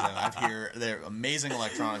check those guys out. I hear they're amazing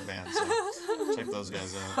electronic bands, so check those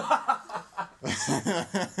guys out.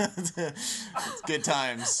 It's good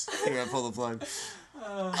times. You're going to pull the plug.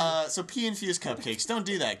 So pee-infused cupcakes. Don't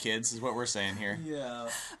do that, kids, is what we're saying here. Yeah.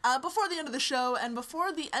 Before the end of the show, and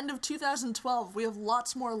before the end of 2012, we have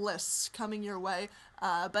lots more lists coming your way.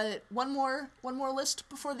 But one more list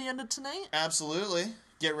before the end of tonight. Absolutely.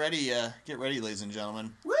 Get ready, ladies and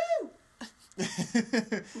gentlemen. Woo!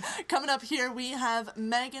 Coming up here, we have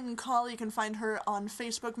Megan Colley. You can find her on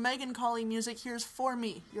Facebook. Megan Colley Music. Here's For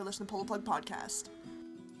Me. You're listening to Pull the Plug Podcast.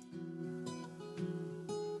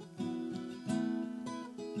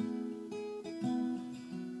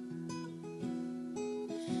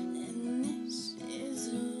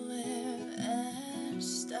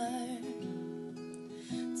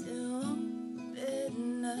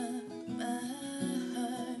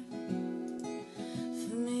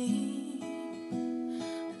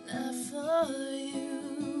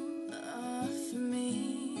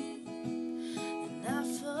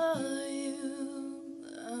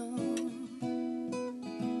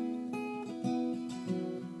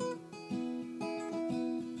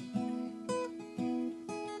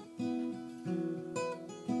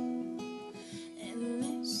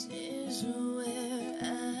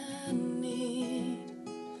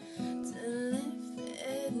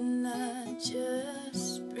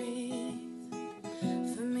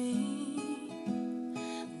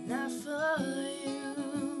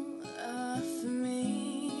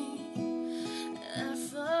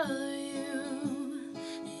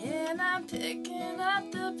 Picking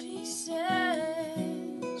up the pieces,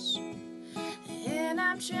 and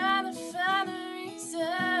I'm trying to find a reason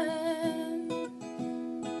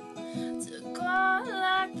to go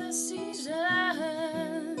like the seasons.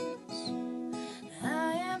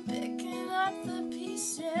 I am picking up the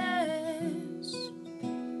pieces.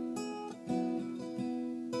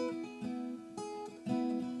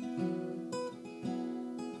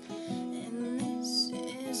 And this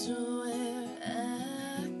is where I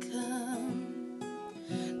come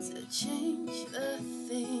to change the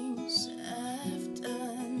things I've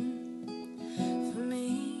done for me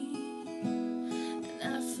and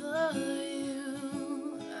not for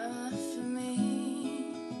you, for me.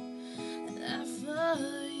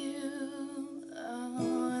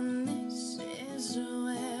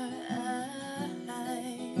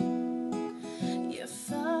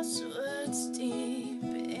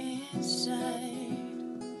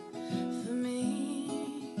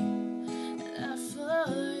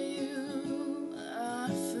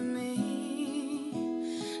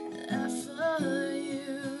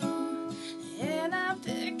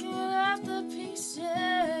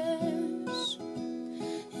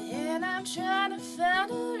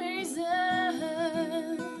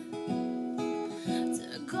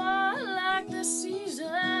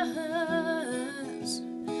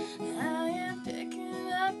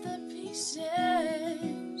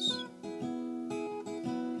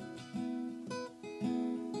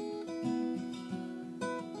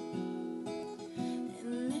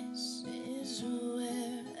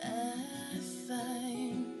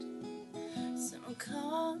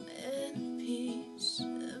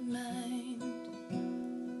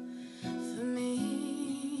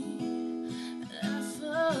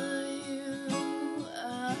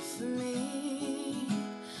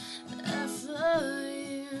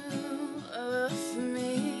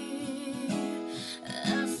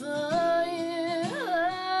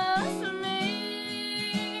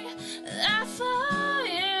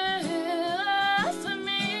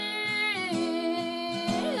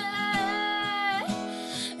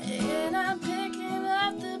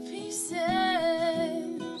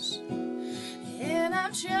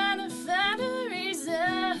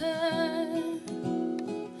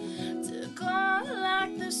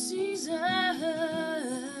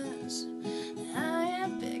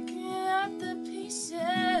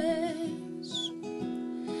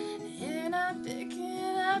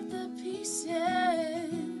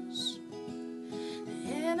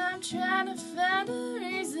 trying to find a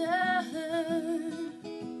reason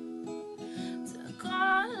to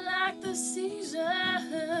call like the seasons.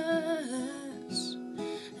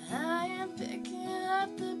 I am picking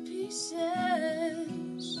up the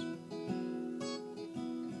pieces.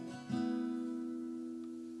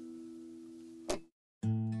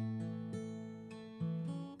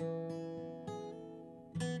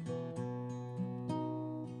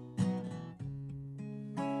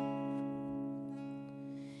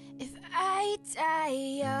 If I die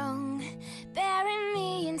young, bury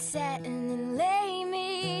me in satin and lay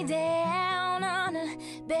me down on a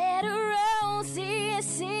bed of roses,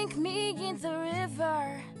 sink me in the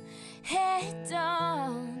river, head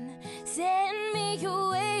on, send me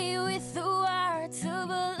away with the words of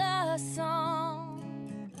a love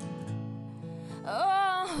song.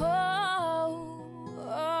 Oh, oh,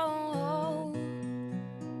 oh, oh.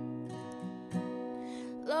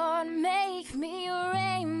 Lord, make me a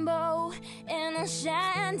rainbow and I'll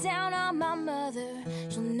shine down on my mother.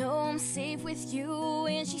 She'll know I'm safe with you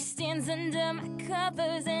when she stands under my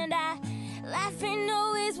covers. And I life ain't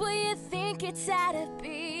always what you think it's ought to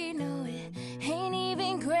be. No, it ain't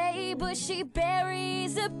even great, but she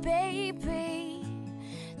buries a baby.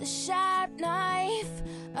 The sharp knife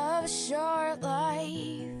of a short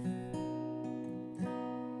life.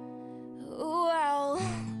 Well,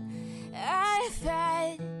 I've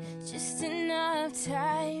had just enough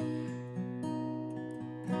time.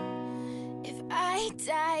 If I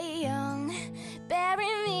die young, bury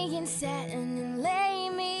me in satin and lay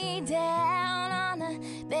me down on a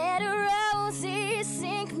bed of roses,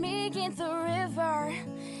 sink me in the river,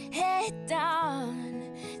 head down,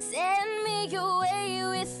 send me away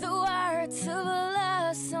with the words of a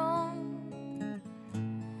love song.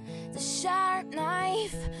 The sharp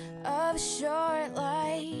knife of a short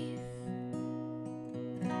life.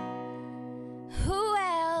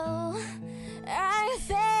 Well, I've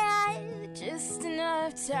had just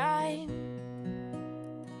enough time,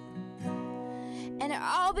 and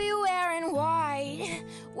I'll be wearing white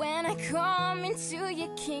when I come into your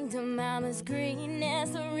kingdom. I'm as green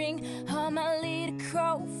as the ring on my little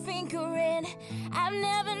crow finger, and I've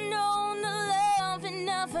never known the loving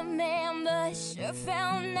of a man, but it sure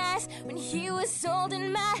felt nice when he was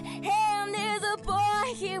holding my hand. There's a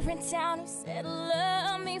boy here in town who said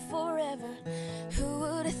love me forever. Who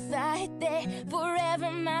would have thought that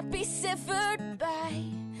forever might be severed by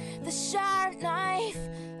the sharp knife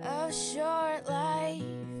of a short life?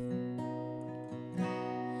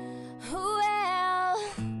 Well,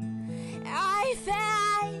 I've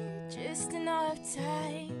had just enough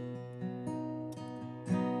time.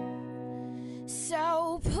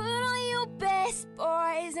 So put on your best,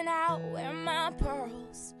 boys, and I'll wear my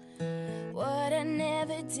pearls. What I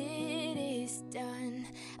never did is done.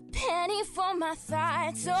 A penny for my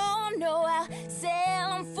thoughts, oh no, I'll sell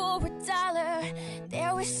them for $1.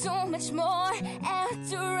 There was so much more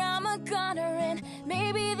after I'm a gunner, and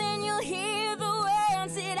maybe then you'll hear the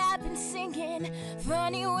words that I've been singing.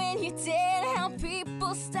 Funny when you're dead how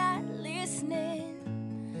people start listening.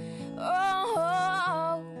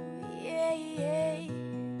 Oh, yeah, yeah.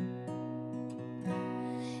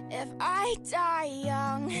 If I die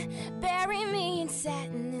young, bury me in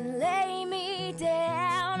satin and lay me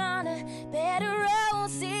down on a bed of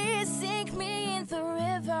roses, sink me in the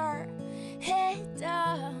river, head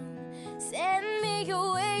down, send me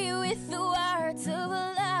away with the words of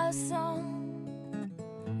a love song.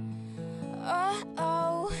 Oh,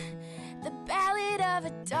 oh, the ballad of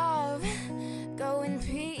a dove. Go in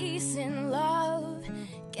peace and love.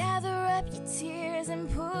 Gather up your tears and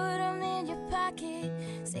put them in your pocket.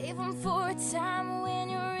 Save them for a time when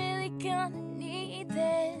you're really gonna need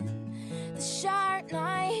them. The sharp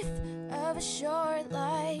knife of a short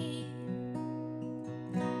life.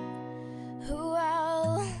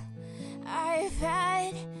 Well, I've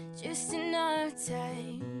had just enough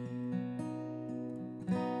time.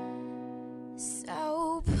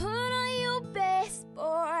 So put on your best,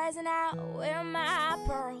 boys, and I'll wear my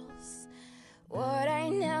pearls. What I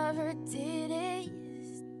never did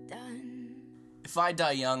is done. If I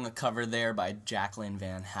Die Young, a cover there by Jacqueline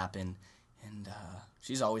Van Happen, and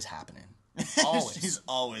she's always happening. Always. She's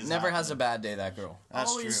always Never happening. has a bad day, that girl.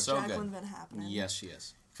 That's Always true. So Jacqueline good. Van Happen. Yes, she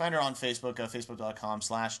is. Find her on Facebook,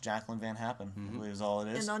 facebook.com/Jacqueline Van Happen. I believe is all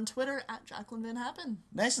it is. And on Twitter at Jacqueline Van Happen.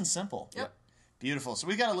 Nice and simple. Yep. Beautiful. So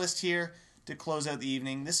we got a list here to close out the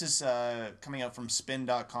evening. This is coming out from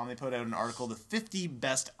spin.com. They put out an article, the 50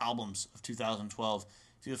 best albums of 2012.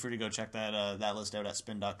 Feel free to go check that list out at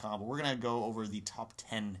spin.com. But we're going to go over the top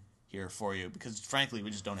 10 here for you because, frankly, we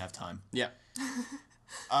just don't have time. Yeah.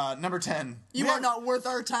 Number 10. You are not worth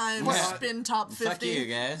our time. Yeah. Spin top 50. Fuck you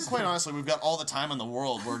guys. Quite honestly, we've got all the time in the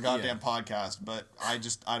world. We're a goddamn podcast, but I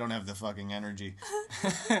don't have the fucking energy.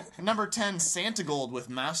 Number 10, Santa Gold with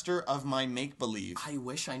Master of My Make Believe. I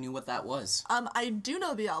wish I knew what that was. I do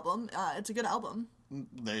know the album. It's a good album.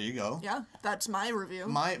 There you go. Yeah, that's my review.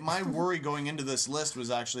 My worry going into this list was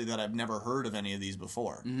actually that I've never heard of any of these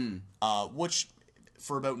before. Which,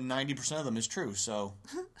 for about 90% of them, is true, so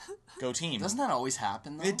go team. Doesn't that always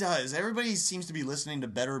happen, though? It does. Everybody seems to be listening to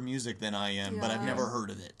better music than I am, but I've Yeah. never heard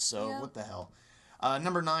of it, so what the hell.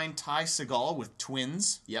 Number 9, Ty Segall with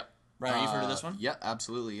Twins. Yep. Brian, you've heard of this one? Yeah,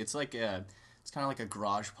 absolutely. It's like it's kind of like a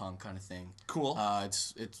garage punk kind of thing. Cool.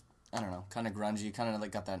 It's I don't know, kind of grungy, kind of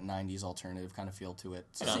like got that 90s alternative kind of feel to it.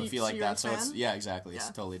 So So I you- feel so like you're a that. So it's fan? exactly. It's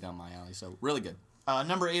Yeah. totally down my alley. So really good.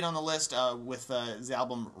 Number 8 on the list with the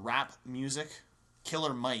album Rap Music,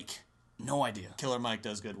 Killer Mike. No idea. Killer Mike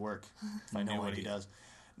does good work. If I know what he does.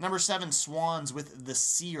 Number 7, Swans with The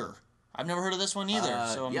Seer. I've never heard of this one either.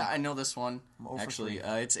 So yeah, I know this one. over Actually,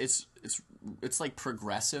 3. it's like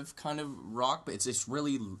progressive kind of rock, but it's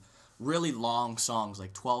really long songs,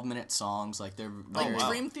 like 12-minute songs. Like they're Like very,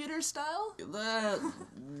 Dream Theater style?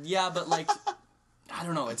 yeah, but like I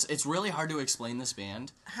don't know. It's really hard to explain this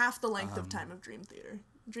band. Half the length of time of Dream Theater.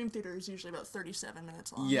 Dream Theater is usually about 37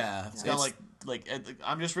 minutes long. Yeah, It's got like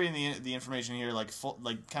I'm just reading the information here, like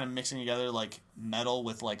kind of mixing together like metal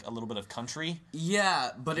with like a little bit of country.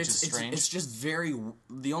 Yeah, but Which is strange. it's just very.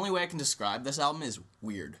 The only way I can describe this album is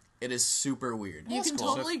weird. It is super weird. You can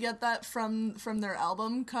totally get that from their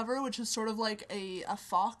album cover, which is sort of like a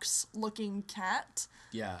fox-looking cat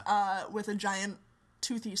Yeah, with a giant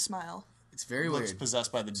toothy smile. it's very Looks weird.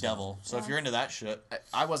 possessed by the devil. So if you're into that shit,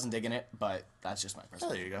 I wasn't digging it, but that's just my oh,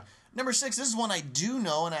 personal. there you go. Number 6, this is one I do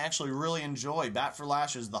know and I actually really enjoy. Bat for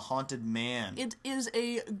Lashes, The Haunted Man. It is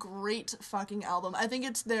a great fucking album. I think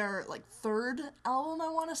it's their like third album. I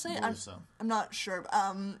want to say. believe so. I'm not sure.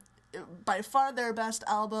 By far their best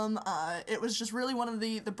album. It was just really one of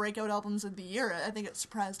the breakout albums of the year. I think it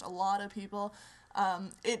surprised a lot of people.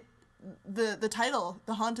 The title,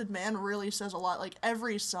 The Haunted Man, really says a lot. Like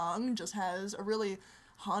every song just has a really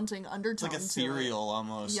haunting undertone. It's like to it. ethereal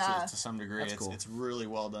almost Yeah. to some degree. That's cool. It's really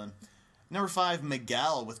well done. Number 5,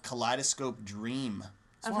 Miguel with Kaleidoscope Dream.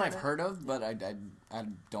 It's one I've heard of, but I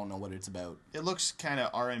don't know what it's about. It looks kind of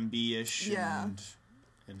R&B-ish Yeah.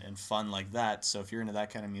 and fun like that. So if you're into that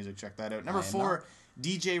kind of music, check that out. Number I am 4,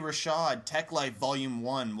 DJ Rashad, Tech Life Volume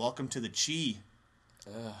 1, Welcome to the Chi.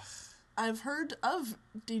 I've heard of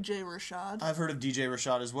DJ Rashad. I've heard of DJ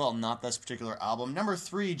Rashad as well, not this particular album. Number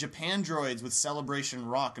 3, Japan Droids with Celebration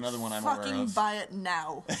Rock, another one I'm aware Fucking of. buy it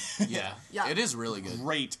now. Yeah, Yeah. it is really good.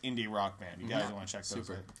 Great indie rock band. You guys want to check those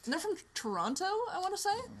Super. out. And they're from Toronto, I want to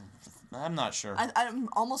say. I'm not sure. I'm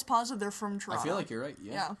almost positive they're from Toronto. I feel like you're right.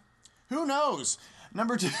 Yeah. Yeah. Who knows?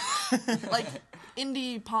 Number 2. Like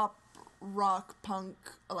indie pop, rock, punk,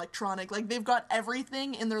 electronic. Like they've got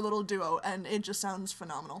everything in their little duo, and it just sounds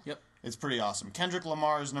phenomenal. Yep. It's pretty awesome. Kendrick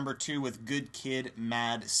Lamar is number 2 with Good Kid,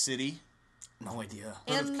 Mad City. No idea.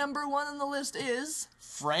 And number 1 on the list is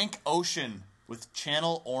Frank Ocean with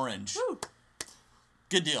Channel Orange. Woo.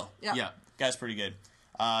 Good deal. Yeah. Yeah. Guy's pretty good.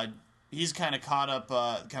 He's kind of caught up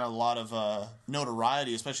kind of a lot of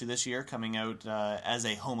notoriety, especially this year, coming out as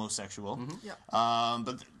a homosexual. Yep. But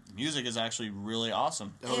the music is actually really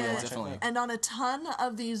awesome. Oh, yeah, And- definitely. And on a ton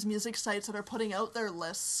of these music sites that are putting out their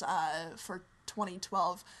lists for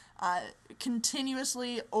 2012,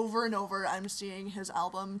 continuously over and over, I'm seeing his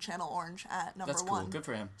album Channel Orange at number That's cool. 1. Good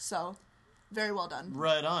for him. So, very well done.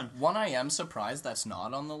 Right on. One I am surprised that's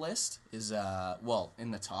not on the list is, well,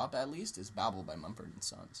 in the top at least, is Babel by Mumford &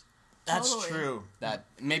 Sons. That's Totally. true. That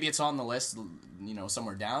maybe it's on the list, you know,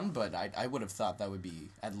 somewhere down, but I would have thought that would be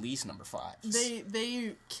at least number 5.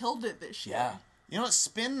 They killed it this year. Yeah. You know what?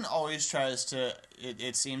 Spin always tries to.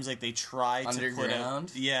 It seems like they try to put out.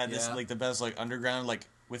 Underground? Yeah, this Yeah. like the best like underground, like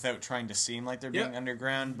without trying to seem like they're Yeah. being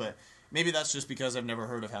underground. But maybe that's just because I've never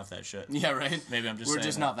heard of half that shit. Yeah, right? Maybe I'm just We're saying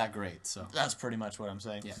just that. not that great, so. That's pretty much what I'm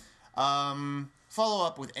saying. Yeah. Follow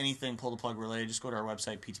up with anything Pull the Plug related. Just go to our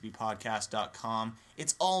website, ptppodcast.com.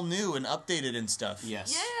 It's all new and updated and stuff.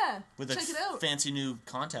 Yes. Yeah. With check a it out. fancy new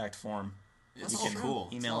contact form. It's You all can cool.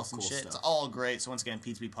 email It's us all and cool shit. stuff. It's all great. So once again,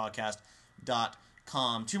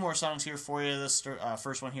 ptppodcast.com. 2 more songs here for you. This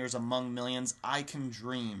first one here is Among Millions, I Can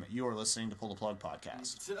Dream. You are listening to Pull the Plug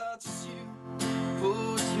Podcast. Touch you,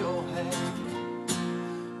 put your hand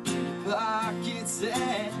in your pockets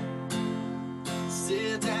and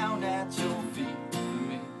sit down at your feet with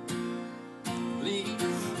me. Please,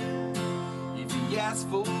 if he asks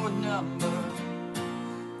for a number,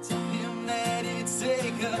 tell him that it's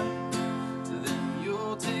taken. To them you're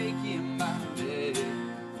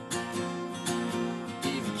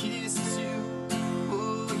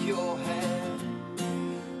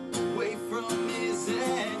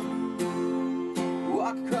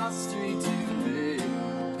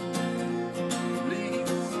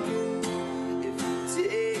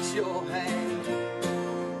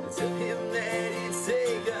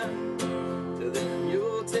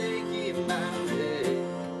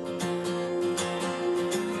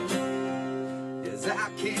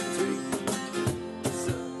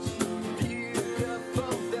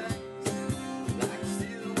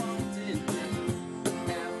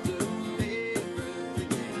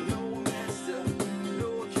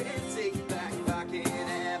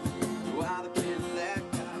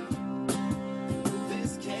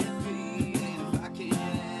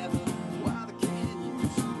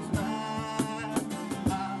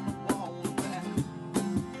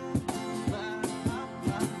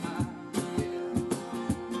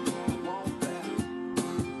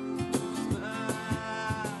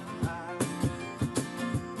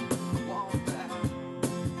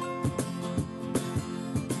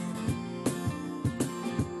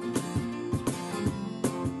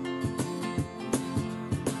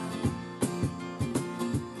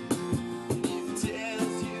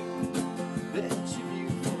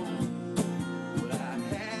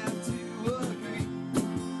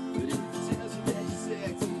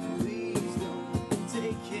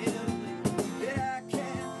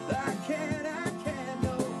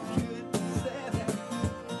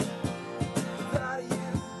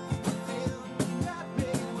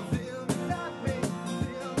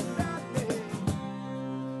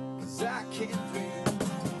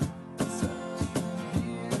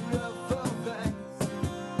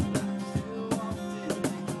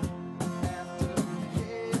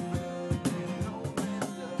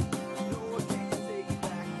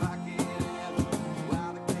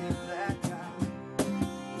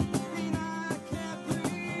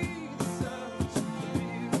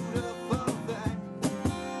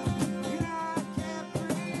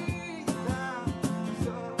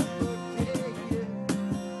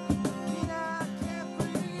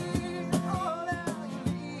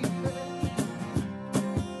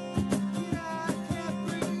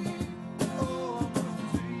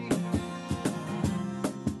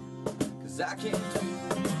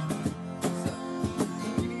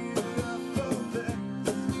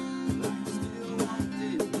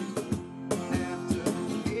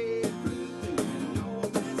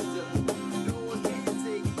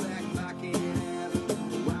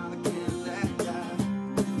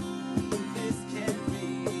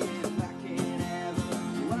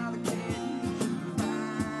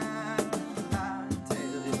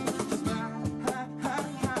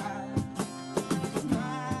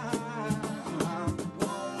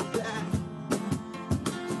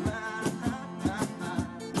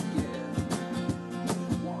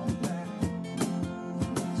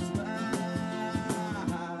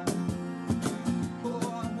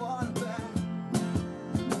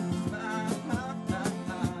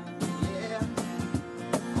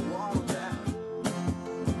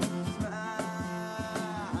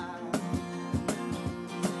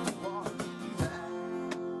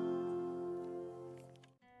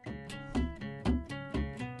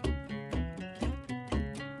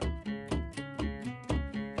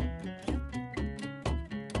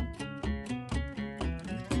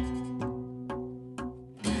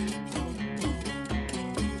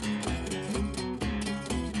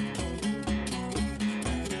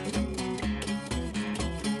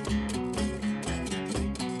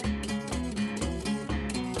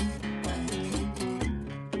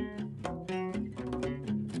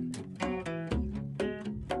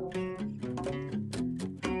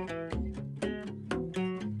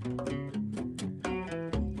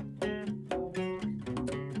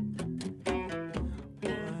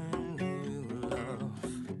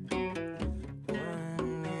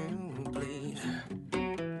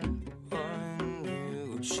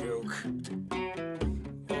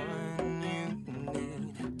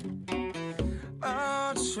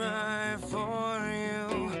try for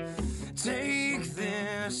you. Take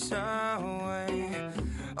this away.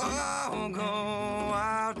 I'll go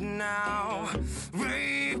out now.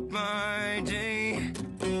 Rape my day.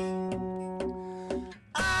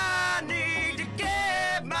 I need to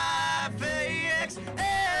get my fix.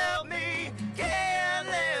 Help me, can't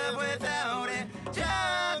live without it.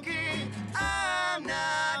 Junkie, I'm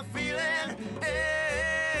not feeling it.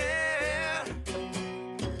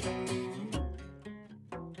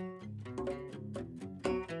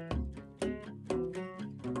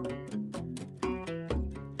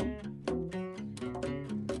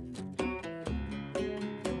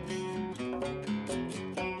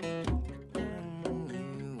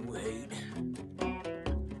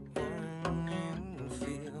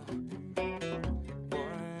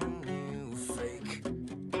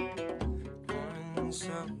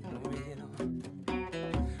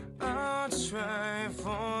 I'll try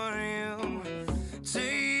for you.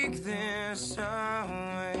 Take this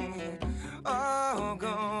away. I'll go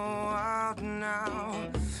out now.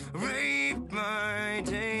 Rape my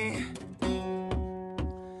day.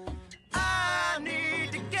 I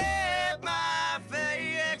need to get my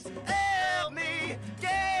fix. Help me,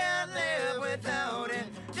 can't live without it.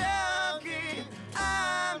 Junkie,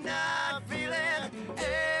 I'm not feeling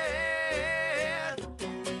it.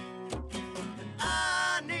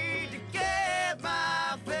 I need to get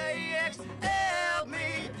my fix.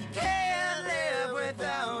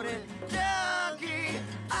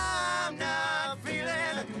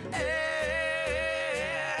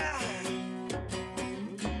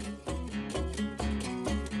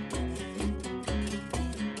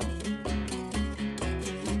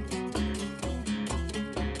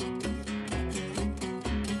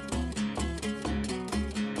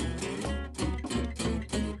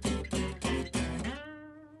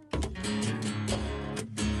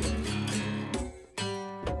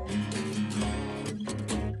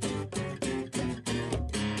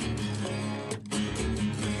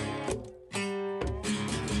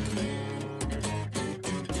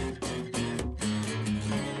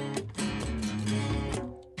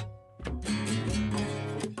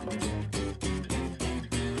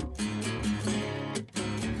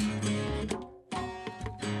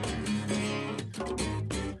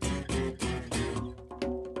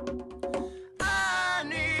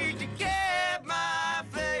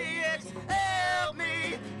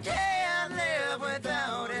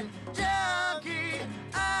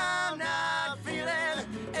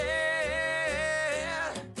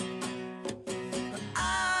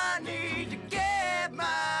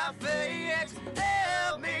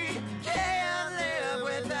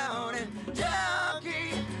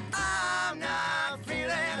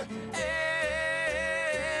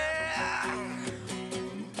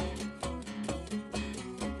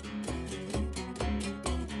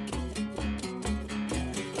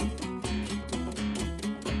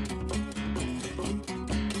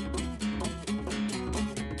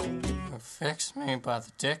 Fix Me by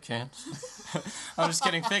the Dickens. I'm just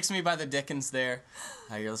kidding. Fix Me by the Dickens there.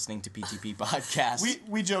 You're listening to PTP Podcast.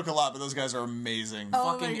 We joke a lot, but those guys are amazing.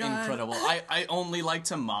 Oh Fucking my God. incredible. I only like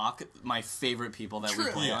to mock my favorite people that we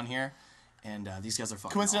True. play Yeah. on here. And these guys are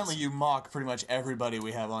fucking Coincidentally, awesome. you mock pretty much everybody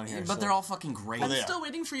we have on here. But so. they're all fucking great. I'm they are. still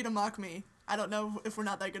waiting for you to mock me. I don't know if we're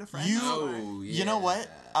not that good of friends. You know what?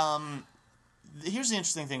 Here's the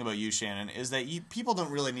interesting thing about you, Shannon, is that people don't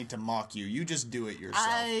really need to mock you. You just do it yourself.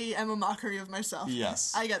 I am a mockery of myself.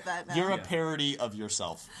 Yes. I get that now. You're a parody of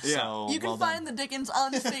yourself. Yeah. So, You can well find done. the Dickens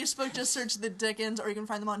on Facebook. Just search the Dickens, or you can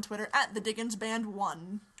find them on Twitter at the Dickens Band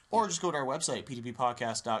 1. Or just go to our website,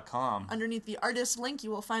 ptppodcast.com. Underneath the artist link, you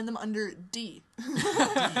will find them under D.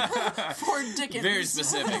 For Dickens. Very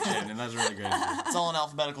specific, Shannon. That's really good. It's all in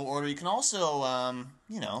alphabetical order. You can also,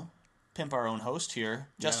 pimp our own host here.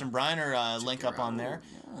 Justin Briner, link up on there.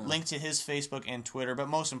 Link to his Facebook and Twitter, but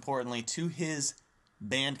most importantly, to his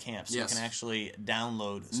Bandcamp, so Yes. you can actually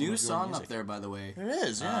download some New of your song music. up there, by the way. It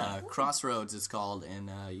is, yeah. Crossroads it's called,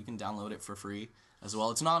 and you can download it for free as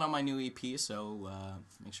well. It's not on my new EP, so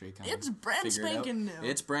make sure you kind of It's brand figure it out. spanking new.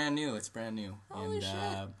 It's brand new. It's brand new. Holy and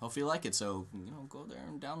shit. hopefully you like it, so go there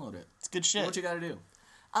and download it. It's good Do shit. what you gotta do.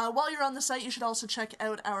 While you're on the site, you should also check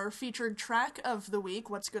out our featured track of the week,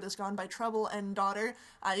 What's Good Is Gone by Trouble and Daughter.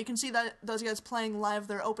 You can see that those guys playing live.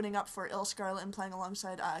 They're opening up for Il Scarlet and playing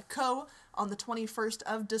alongside Co. on the 21st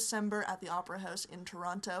of December at the Opera House in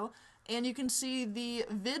Toronto. And you can see the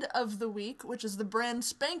vid of the week, which is the brand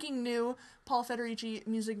spanking new Paul Federici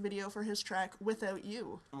music video for his track Without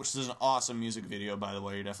You. Which is an awesome music video, by the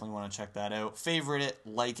way. You definitely want to check that out. Favorite it,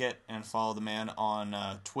 like it, and follow the man on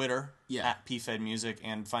Twitter at PFedMusic,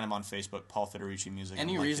 and find him on Facebook, Paul Federici Music.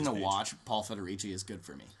 Any and like reason his to page. watch Paul Federici is good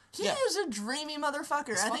for me. He is a dreamy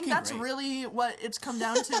motherfucker. I think fucking that's great. really what it's come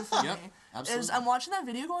down to for Yep, me. absolutely. Is I'm watching that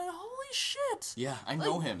video going, holy shit. Yeah, I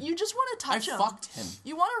know Like, him. You just want to touch I him. fucked him.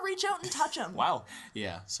 You want to reach out and touch him. Wow.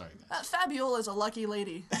 Yeah, sorry guys. That Fabiola is a lucky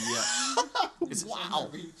lady. Yeah. Wow.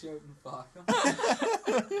 Reach out and fuck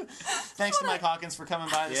 'em. Thanks to Mike Hawkins for coming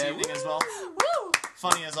by this Yeah, evening as well. Woo!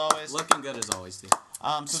 Funny as always. Looking good as always, too.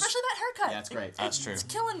 Especially that haircut. Yeah, it's great. That's true. It's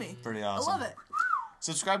killing me. Pretty awesome. I love it.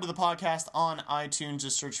 Subscribe to the podcast on iTunes.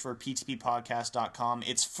 Just search for ptppodcast.com.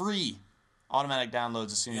 It's free. Automatic downloads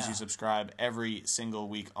as soon as you subscribe every single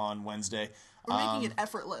week on Wednesday. We're making it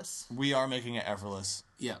effortless. We are making it effortless.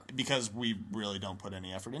 Yeah. Because we really don't put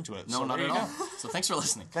any effort into it. No, So not there at you all. go. So thanks for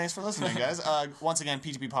listening. Thanks for listening, guys. Once again,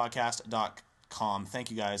 ptppodcast.com.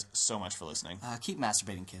 Thank you guys so much for listening. Keep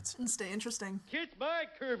masturbating, kids. And stay interesting. Kiss my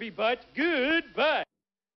curvy butt. Goodbye.